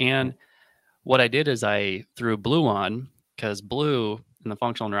microphone. And what I did is I threw blue on, because blue in the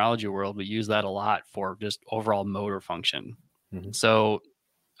functional neurology world, we use that a lot for just overall motor function. So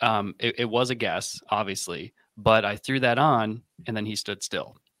it was a guess, obviously, but I threw that on, and then he stood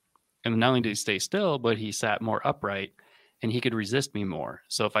still. And not only did he stay still, but he sat more upright, and he could resist me more.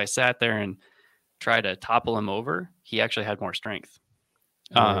 So if I sat there and tried to topple him over, he actually had more strength.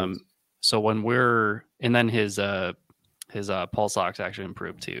 Right. So and then his pulse ox actually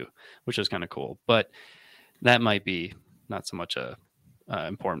improved too, which was kind of cool. But that might be not so much a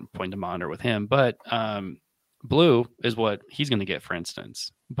important point to monitor with him. But blue is what he's going to get, for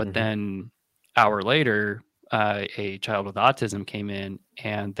instance. But then hour later, a child with autism came in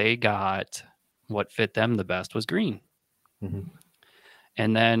and they got what fit them the best was green.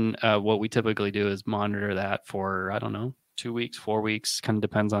 And then what we typically do is monitor that for, I don't know, 2 weeks, 4 weeks, kind of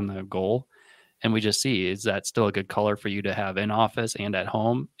depends on the goal. And we just see, is that still a good color for you to have in office and at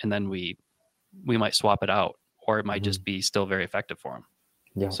home? And then we might swap it out, or it might just be still very effective for them.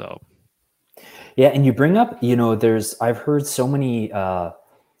 Yeah. So, yeah. And you bring up, I've heard so many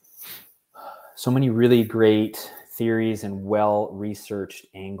really great theories and well-researched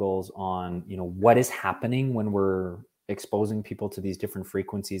angles on, what is happening when we're exposing people to these different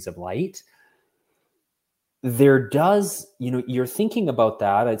frequencies of light. There does, you're thinking about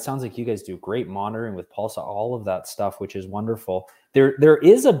that. It sounds like you guys do great monitoring with pulse, all of that stuff, which is wonderful. There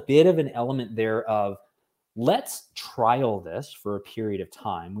is a bit of an element there of, let's trial this for a period of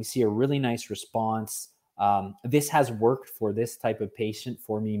time. We see a really nice response. This has worked for this type of patient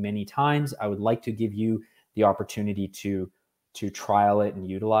for me many times. I would like to give you the opportunity to trial it and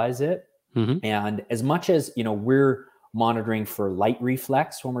utilize it. And as much as, we're monitoring for light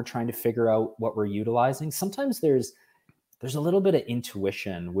reflex when we're trying to figure out what we're utilizing, sometimes there's a little bit of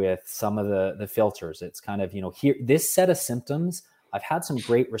intuition with some of the filters. It's kind of, here, this set of symptoms, I've had some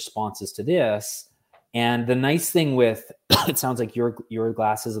great responses to this. And the nice thing with, it sounds like your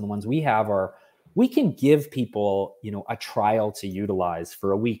glasses and the ones we have are, we can give people, a trial to utilize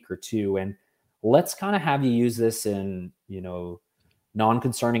for a week or two. And let's kind of have you use this in,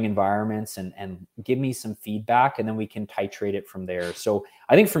 non-concerning environments and give me some feedback, and then we can titrate it from there. So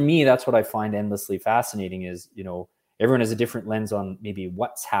I think for me, that's what I find endlessly fascinating is, everyone has a different lens on maybe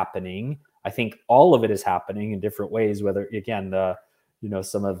what's happening. I think all of it is happening in different ways, whether, again,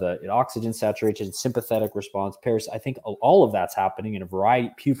 some of the oxygen saturation, sympathetic response, I think all of that's happening in a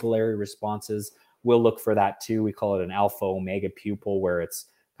variety. Pupillary responses, we'll look for that too. We call it an alpha omega pupil, where it's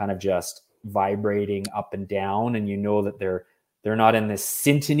kind of just vibrating up and down, and that they're not in this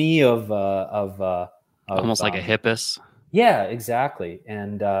syntony of almost like a hippus. Yeah, exactly.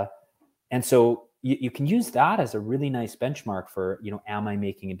 And so you can use that as a really nice benchmark for, am I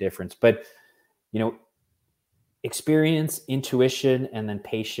making a difference? But, experience, intuition, and then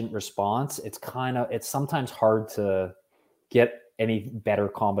patient response, it's sometimes hard to get any better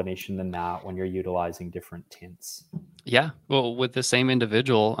combination than that when you're utilizing different tints. Yeah. Well, with the same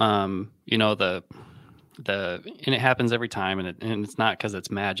individual, and it happens every time, and it's not because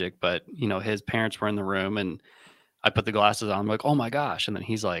it's magic, but his parents were in the room and I put the glasses on. I'm like, oh my gosh. And then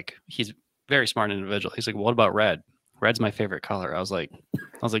he's very smart individual. He's like, what about red? Red's my favorite color. I was like,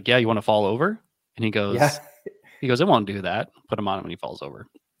 yeah, you want to fall over? And he goes, it won't do that. Put him on it when he falls over.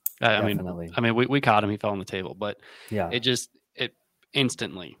 I mean, we caught him. He fell on the table, but it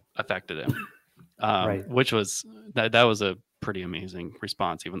instantly affected him. Right. Which was, that was a pretty amazing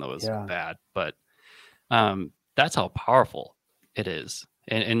response, even though it was bad, but that's how powerful it is.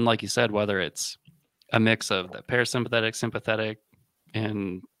 And like you said, whether it's a mix of the parasympathetic, sympathetic,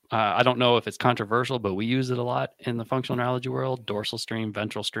 and I don't know if it's controversial, but we use it a lot in the functional neurology world, dorsal stream,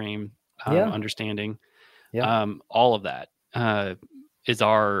 ventral stream, understanding. All of that is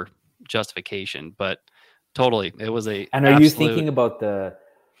our justification, but totally, it was And are you thinking about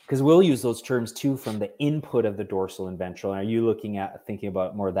because we'll use those terms too from the input of the dorsal and ventral. And are you thinking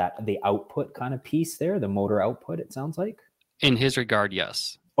about more the output kind of piece there, the motor output, it sounds like? In his regard,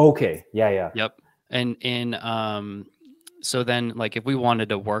 yes. Okay. Yeah. Yep. And so then, like, if we wanted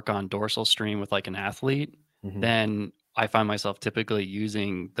to work on dorsal stream with like an athlete, then I find myself typically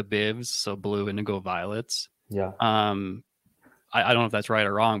using the BIVs, so blue, indigo, violets. Yeah. I don't know if that's right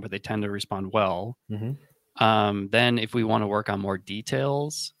or wrong, but they tend to respond well. Then if we want to work on more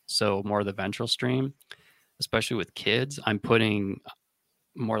details, so more of the ventral stream, especially with kids, I'm putting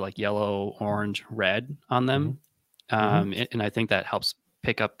more like yellow, orange, red on them. And I think that helps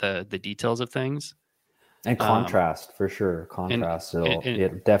pick up the details of things. And contrast, for sure. Contrast,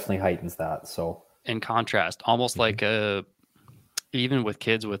 it definitely heightens that. So, and contrast, almost like even with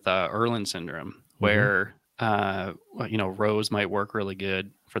kids with Erlen syndrome, where rose might work really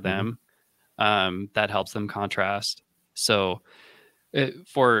good for them. That helps them contrast. So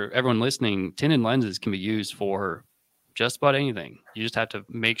for everyone listening, tinted lenses can be used for just about anything. You just have to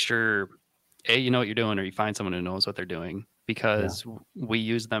make sure, you know what you're doing, or you find someone who knows what they're doing, because we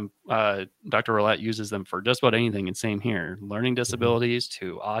use them. Dr. Rollett uses them for just about anything. And same here, learning disabilities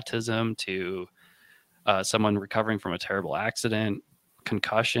to autism to someone recovering from a terrible accident,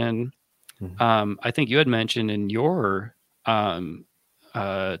 concussion. I think you had mentioned in your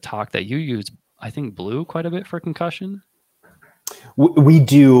talk that you use, I think, blue quite a bit for concussion. We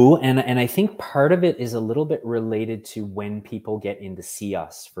do, and I think part of it is a little bit related to when people get in to see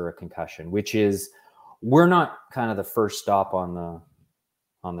us for a concussion, which is we're not kind of the first stop on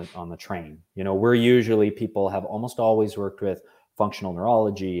the train. You know, we're usually, people have almost always worked with functional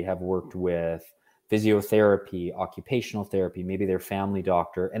neurology, have worked with physiotherapy, occupational therapy, maybe their family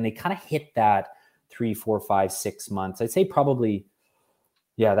doctor, and they kind of hit that 3, 4, 5, 6 months. I'd say probably,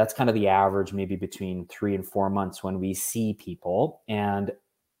 yeah, that's kind of the average, maybe between 3 and 4 months when we see people. And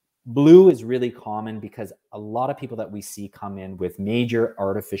blue is really common because a lot of people that we see come in with major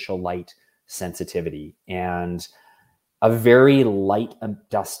artificial light sensitivity, and a very light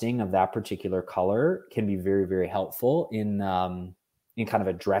dusting of that particular color can be very, very helpful in kind of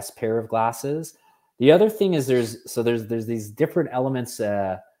a dress pair of glasses. The other thing is there's these different elements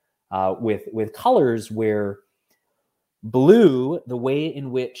with colors where blue, the way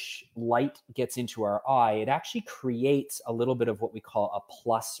in which light gets into our eye, it actually creates a little bit of what we call a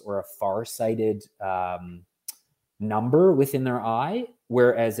plus or a far-sighted number within their eye,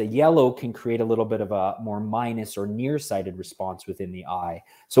 whereas a yellow can create a little bit of a more minus or nearsighted response within the eye.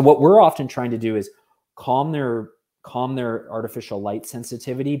 So what we're often trying to do is calm their artificial light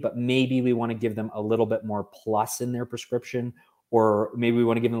sensitivity, but maybe we want to give them a little bit more plus in their prescription, or maybe we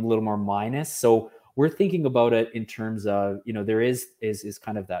want to give them a little more minus. So we're thinking about it in terms of, you know, there is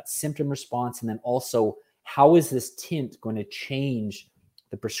kind of that symptom response, and then also how is this tint going to change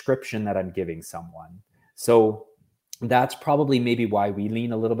the prescription that I'm giving someone. So that's probably maybe why we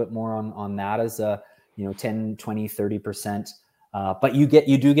lean a little bit more on that as a, you know, 10, 20, 30%. But you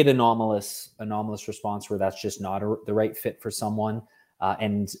do get anomalous response where that's just not the right fit for someone.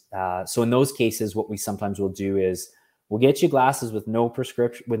 So in those cases, what we sometimes will do is we'll get you glasses with no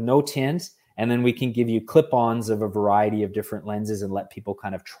prescription, with no tint, and then we can give you clip-ons of a variety of different lenses and let people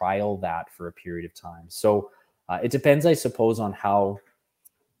kind of trial that for a period of time. So it depends, I suppose, on how,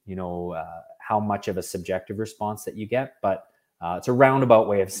 you know, how much of a subjective response that you get. But it's a roundabout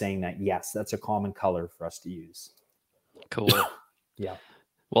way of saying that, yes, that's a common color for us to use. Cool. Yeah.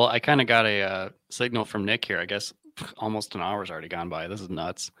 Well, I kind of got a signal from Nick here. I guess almost an hour's already gone by. This is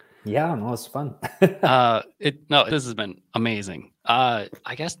nuts. Yeah, no, it's fun. This has been amazing. I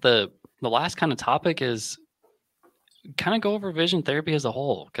guess the last kind of topic is kind of go over vision therapy as a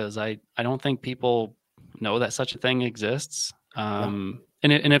whole, because I don't think people know that such a thing exists. And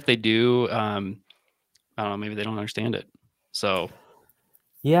if they do, I don't know, maybe they don't understand it. So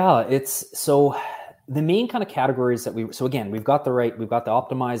yeah, so the main kind of categories that we've got the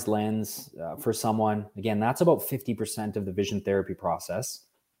optimized lens for someone. Again, that's about 50% of the vision therapy process.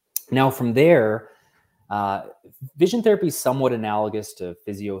 Now from there, vision therapy is somewhat analogous to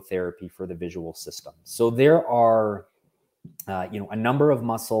physiotherapy for the visual system. So there are, a number of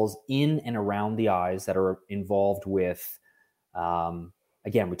muscles in and around the eyes that are involved with,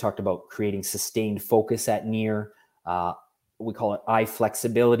 again, we talked about creating sustained focus at near, we call it eye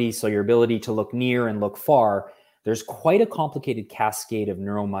flexibility. So your ability to look near and look far. There's quite a complicated cascade of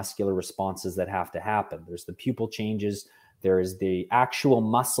neuromuscular responses that have to happen. There's the pupil changes. There is the actual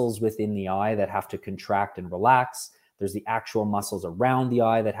muscles within the eye that have to contract and relax. There's the actual muscles around the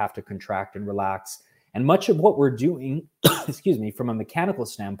eye that have to contract and relax. And much of what we're doing, from a mechanical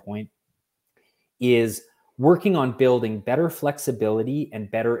standpoint, is working on building better flexibility and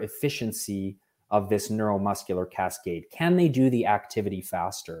better efficiency of this neuromuscular cascade. Can they do the activity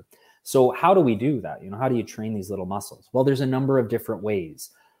faster? So how do we do that? How do you train these little muscles? Well, there's a number of different ways.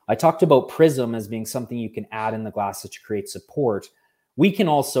 I talked about prism as being something you can add in the glasses to create support. We can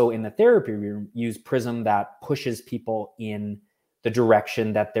also, in the therapy room, use prism that pushes people in the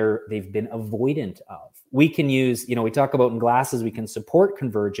direction that they've been avoidant of. We can use, we talk about in glasses, we can support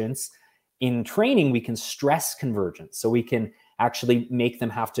convergence. In training, we can stress convergence. So we can actually make them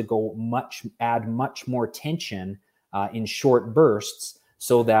have to add much more tension in short bursts,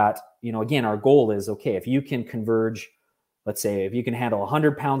 so that, again, our goal is, okay, if you can converge, let's say if you can handle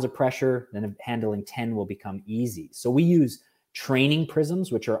 100 pounds of pressure, then handling 10 will become easy. So we use training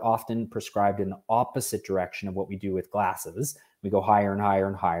prisms, which are often prescribed in the opposite direction of what we do with glasses. We go higher and higher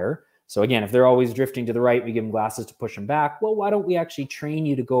and higher. So again, if they're always drifting to the right, we give them glasses to push them back. Well, why don't we actually train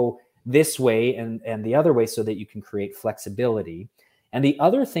you to go this way and the other way, so that you can create flexibility? And the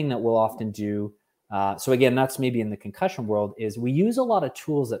other thing that we'll often do, so again, that's maybe in the concussion world, is we use a lot of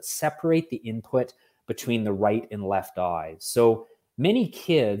tools that separate the input between the right and left eye. So many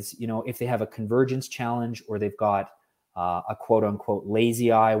kids, if they have a convergence challenge, or they've got a quote unquote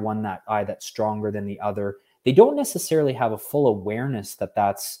lazy eye, that eye that's stronger than the other, they don't necessarily have a full awareness that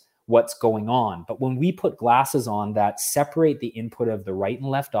that's what's going on. But when we put glasses on that separate the input of the right and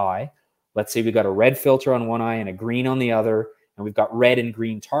left eye, let's say we got a red filter on one eye and a green on the other, and we've got red and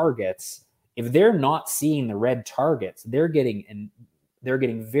green targets. If they're not seeing the red targets, they're getting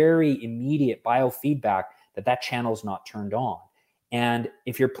very immediate biofeedback that channel's not turned on. And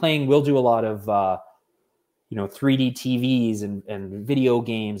if you're playing, we'll do a lot of 3D TVs and video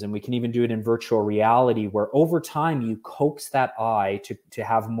games, and we can even do it in virtual reality, where over time you coax that eye to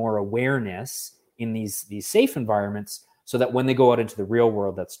have more awareness in these safe environments, so that when they go out into the real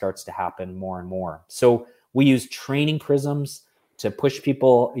world, that starts to happen more and more. So we use training prisms to push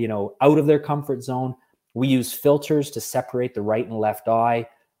people, out of their comfort zone. We use filters to separate the right and left eye.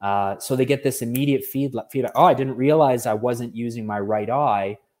 So they get this immediate feedback. Oh, I didn't realize I wasn't using my right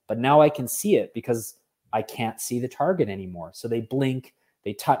eye, but now I can see it because I can't see the target anymore. So they blink,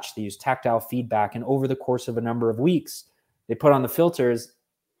 they touch, they use tactile feedback. And over the course of a number of weeks, they put on the filters.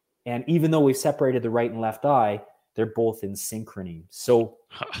 And even though we've separated the right and left eye, they're both in synchrony. So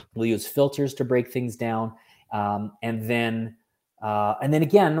we'll use filters to break things down. And then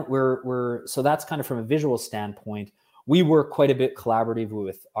again, so that's kind of from a visual standpoint. We work quite a bit collaborative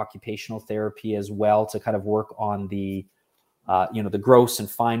with occupational therapy as well to kind of work on the gross and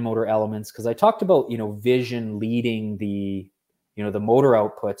fine motor elements. Because I talked about, vision leading the motor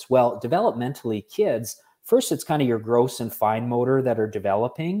outputs. Well, developmentally, kids, first, it's kind of your gross and fine motor that are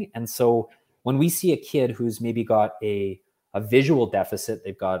developing. And so when we see a kid who's maybe got a visual deficit,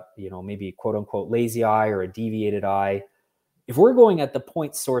 they've got, maybe quote unquote lazy eye or a deviated eye. If we're going at the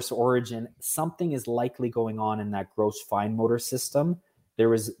point source origin, something is likely going on in that gross fine motor system. There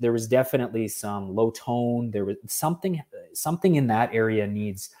was definitely some low tone. There was something in that area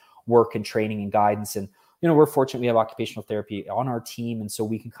needs work and training and guidance. And, we're fortunate we have occupational therapy on our team. And so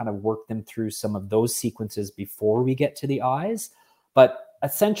we can kind of work them through some of those sequences before we get to the eyes. But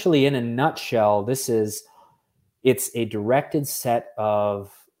essentially, in a nutshell, it's a directed set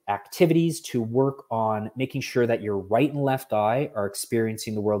of activities to work on making sure that your right and left eye are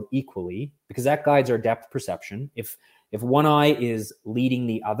experiencing the world equally, because that guides our depth perception. If one eye is leading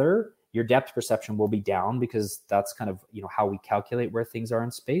the other, your depth perception will be down, because that's kind of, how we calculate where things are in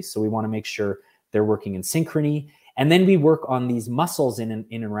space. So we want to make sure they're working in synchrony. And then we work on these muscles in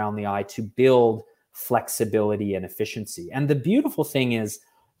and around the eye to build flexibility and efficiency. And the beautiful thing is,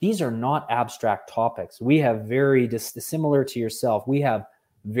 these are not abstract topics. We have similar to yourself, we have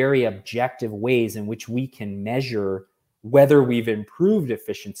very objective ways in which we can measure whether we've improved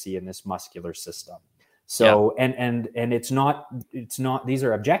efficiency in this muscular system. So, yeah. and it's not, these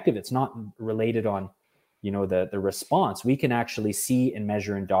are objective. It's not related on, the response. We can actually see and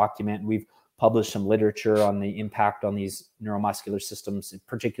measure and document. We've published some literature on the impact on these neuromuscular systems,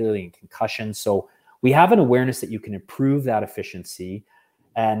 particularly in concussion. So we have an awareness that you can improve that efficiency.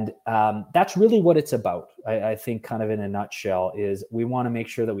 And that's really what it's about. I think kind of in a nutshell is we want to make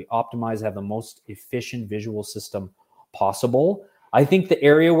sure that we optimize, have the most efficient visual system possible. I think the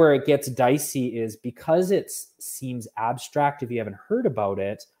area where it gets dicey is because it seems abstract if you haven't heard about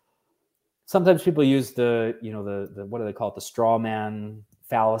it. Sometimes people use the what do they call it? The straw man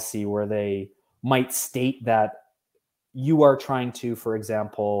fallacy, where they might state that you are trying to, for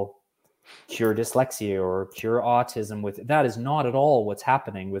example, cure dyslexia or cure autism with. That is not at all what's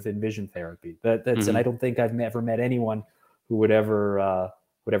happening within vision therapy. And I don't think I've ever met anyone who would ever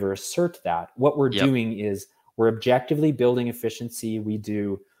assert that. What we're doing is we're objectively building efficiency. We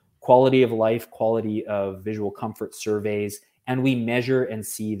do quality of life, quality of visual comfort surveys, and we measure and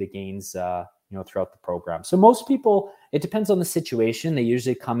see the gains throughout the program. So most people, it depends on the situation. They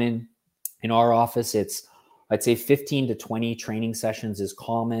usually come in our office. I'd say 15 to 20 training sessions is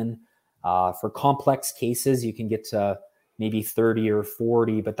common. For complex cases, you can get to maybe 30 or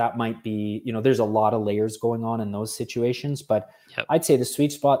 40, but that might be, there's a lot of layers going on in those situations. But I'd say the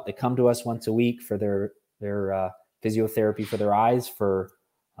sweet spot, they come to us once a week for their physiotherapy for their eyes for,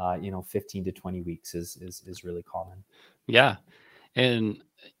 15 to 20 weeks is really common. Yeah. And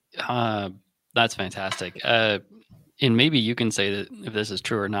that's fantastic. And maybe you can say that if this is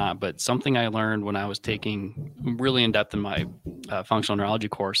true or not, but something I learned when I was taking really in depth in my functional neurology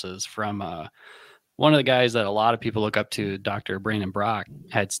courses from one of the guys that a lot of people look up to, Dr. Brandon Brock,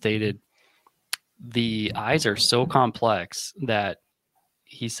 had stated the eyes are so complex that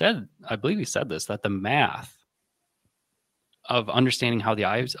he said, I believe he said this, that the math of understanding how the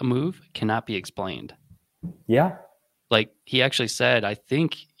eyes move cannot be explained. Yeah. Like he actually said, I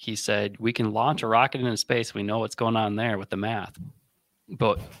think he said, we can launch a rocket into space. We know what's going on there with the math,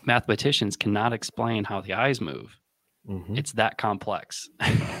 but mathematicians cannot explain how the eyes move. Mm-hmm. It's that complex.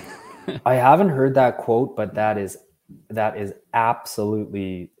 I haven't heard that quote, but that is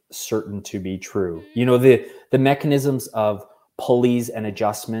absolutely certain to be true. The mechanisms of pulleys and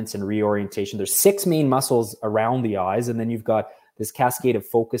adjustments and reorientation. There's 6 main muscles around the eyes, and then you've got this cascade of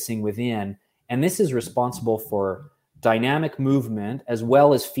focusing within. And this is responsible for dynamic movement as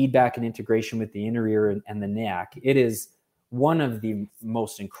well as feedback and integration with the inner ear and the neck. It is one of the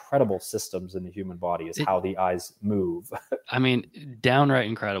most incredible systems in the human body is how the eyes move. I mean, downright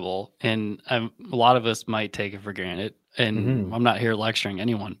incredible. And a lot of us might take it for granted. And I'm not here lecturing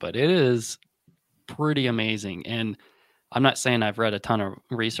anyone, but it is pretty amazing. And I'm not saying I've read a ton of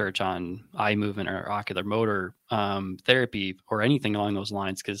research on eye movement or ocular motor therapy or anything along those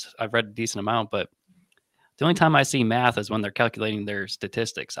lines, because I've read a decent amount, but the only time I see math is when they're calculating their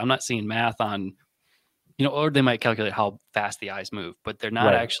statistics. I'm not seeing math on, or they might calculate how fast the eyes move, but they're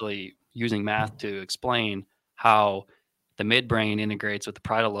not actually using math to explain how the midbrain integrates with the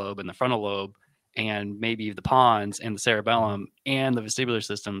parietal lobe and the frontal lobe and maybe the pons and the cerebellum and the vestibular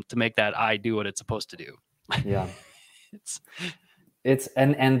system to make that eye do what it's supposed to do. Yeah. It's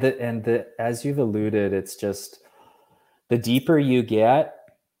as you've alluded, it's just the deeper you get,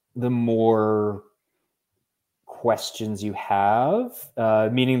 the more questions you have,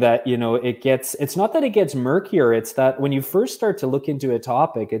 meaning that, it's not that it gets murkier. It's that when you first start to look into a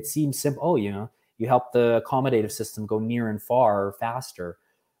topic, it seems simple. Oh, you help the accommodative system go near and far or faster.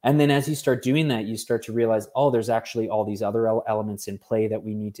 And then as you start doing that, you start to realize, oh, there's actually all these other elements in play that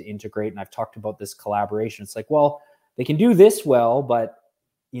we need to integrate. And I've talked about this collaboration. It's like, well, they can do this well, but,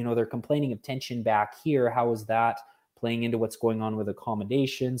 they're complaining of tension back here. How is that playing into what's going on with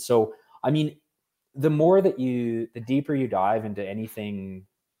accommodation? So, I mean, the deeper you dive into anything,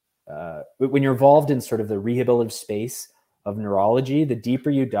 when you're involved in sort of the rehabilitative space of neurology, the deeper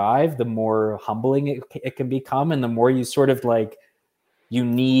you dive, the more humbling it can become. And the more you sort of you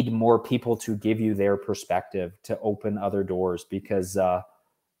need more people to give you their perspective to open other doors because, but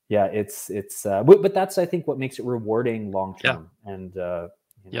that's, I think, what makes it rewarding long-term and,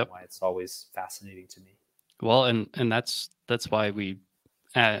 why it's always fascinating to me. Well, and that's why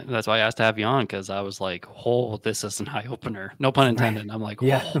that's why I asked to have you on, because I was like, oh, this is an eye opener. No pun intended. I'm like, oh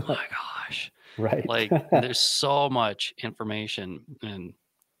my gosh. Right. There's so much information. And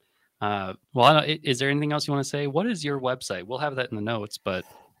is there anything else you want to say? What is your website? We'll have that in the notes, but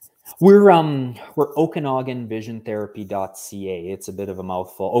we're OkanaganVisionTherapy.ca. It's a bit of a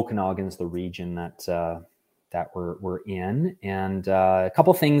mouthful. Okanagan's the region that we're in. And a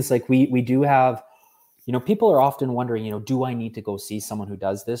couple things, we do have, people are often wondering, do I need to go see someone who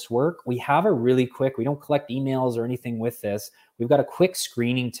does this work? We have a really quick, we don't collect emails or anything with this. We've got a quick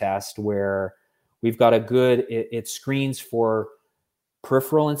screening test where we've got it screens for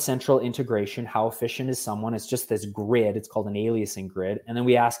peripheral and central integration. How efficient is someone? It's just this grid. It's called an aliasing grid. And then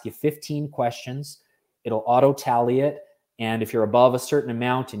we ask you 15 questions. It'll auto tally it. And if you're above a certain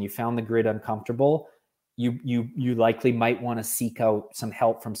amount and you found the grid uncomfortable, you likely might want to seek out some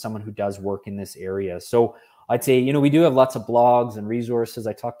help from someone who does work in this area. So I'd say, we do have lots of blogs and resources.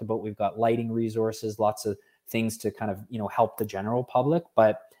 I talked about, we've got lighting resources, lots of things to kind of, help the general public,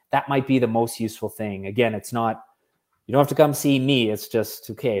 but that might be the most useful thing. Again, it's not, you don't have to come see me. It's just,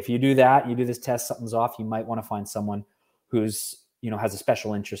 okay, if you do that, you do this test, something's off, you might want to find someone who's, has a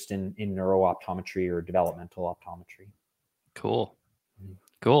special interest in neuro-optometry or developmental optometry. Cool.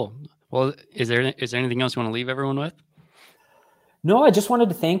 Cool. Well, is there anything else you want to leave everyone with? No, I just wanted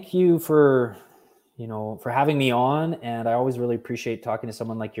to thank you for having me on. And I always really appreciate talking to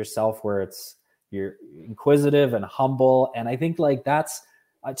someone like yourself, where you're inquisitive and humble. And I think that's,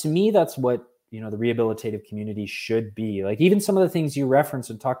 to me, that's what, the rehabilitative community should be. Even some of the things you referenced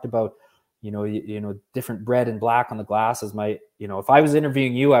and talked about, different red and black on the glasses if I was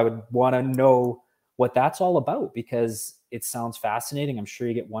interviewing you, I would want to know what that's all about, because it sounds fascinating. I'm sure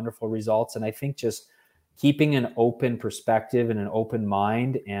you get wonderful results. And I think just keeping an open perspective and an open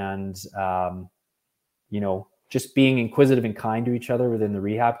mind and, just being inquisitive and kind to each other within the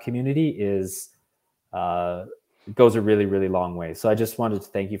rehab community goes a really, really long way. So I just wanted to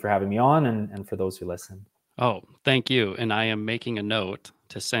thank you for having me on and for those who listen. Oh, thank you. And I am making a note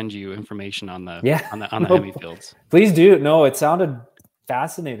to send you information on the hemifields. Please do. No, it sounded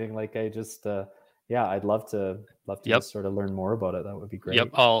fascinating. I just, I'd love to just sort of learn more about it. That would be great. Yep.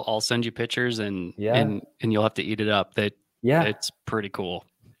 I'll send you pictures and you'll have to eat it up. It's pretty cool.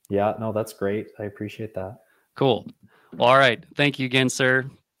 Yeah, no, that's great. I appreciate that. Cool. Well, all right. Thank you again, sir.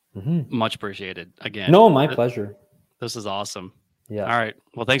 Mm-hmm. Much appreciated again. No, my pleasure. This is awesome. Yeah. All right.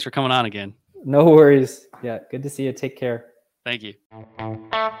 Well, thanks for coming on again. No worries. Yeah. Good to see you. Take care. Thank you.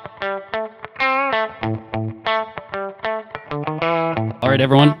 All right,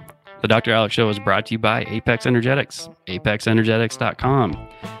 everyone. The Dr. Alex Show is brought to you by Apex Energetics, apexenergetics.com.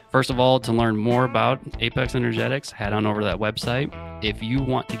 First of all, to learn more about Apex Energetics, head on over to that website. If you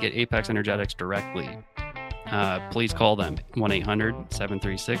want to get Apex Energetics directly, please call them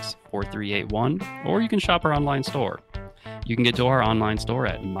 1-800-736-4381, or you can shop our online store. You can get to our online store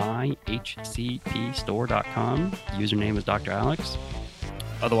at myhcpstore.com. Username is Dr. Alex.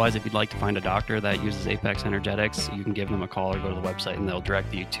 Otherwise, if you'd like to find a doctor that uses Apex Energetics, you can give them a call or go to the website and they'll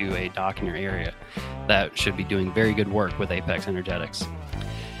direct you to a doc in your area that should be doing very good work with Apex Energetics.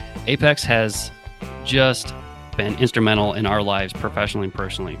 Apex has just been instrumental in our lives professionally and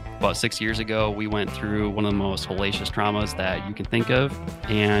personally. About 6 years ago, we went through one of the most hellacious traumas that you can think of.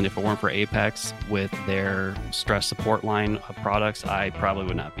 And if it weren't for Apex with their stress support line of products, I probably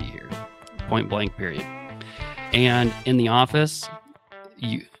would not be here. Point blank, period. And in the office,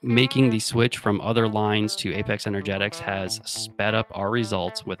 making the switch from other lines to Apex Energetics has sped up our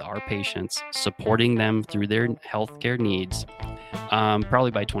results with our patients, supporting them through their healthcare needs,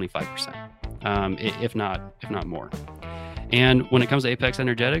 probably by 25%, if not more. And when it comes to Apex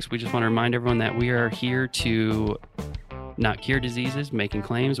Energetics, we just want to remind everyone that we are here to not cure diseases, making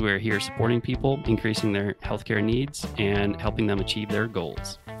claims. We're here supporting people, increasing their healthcare needs, and helping them achieve their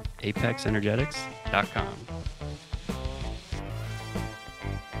goals. ApexEnergetics.com.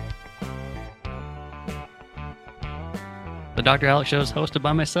 The Dr. Alex Show is hosted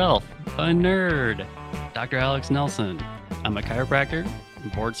by myself, a nerd, Dr. Alex Nelson. I'm a chiropractor,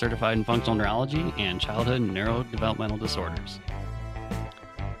 board certified in functional neurology and childhood neurodevelopmental disorders.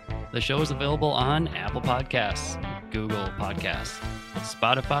 The show is available on Apple Podcasts, Google Podcasts,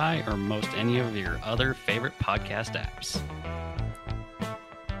 Spotify, or most any of your other favorite podcast apps.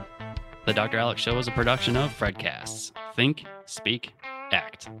 The Dr. Alex Show is a production of Fredcasts. Think, Speak,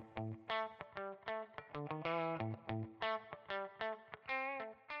 Act.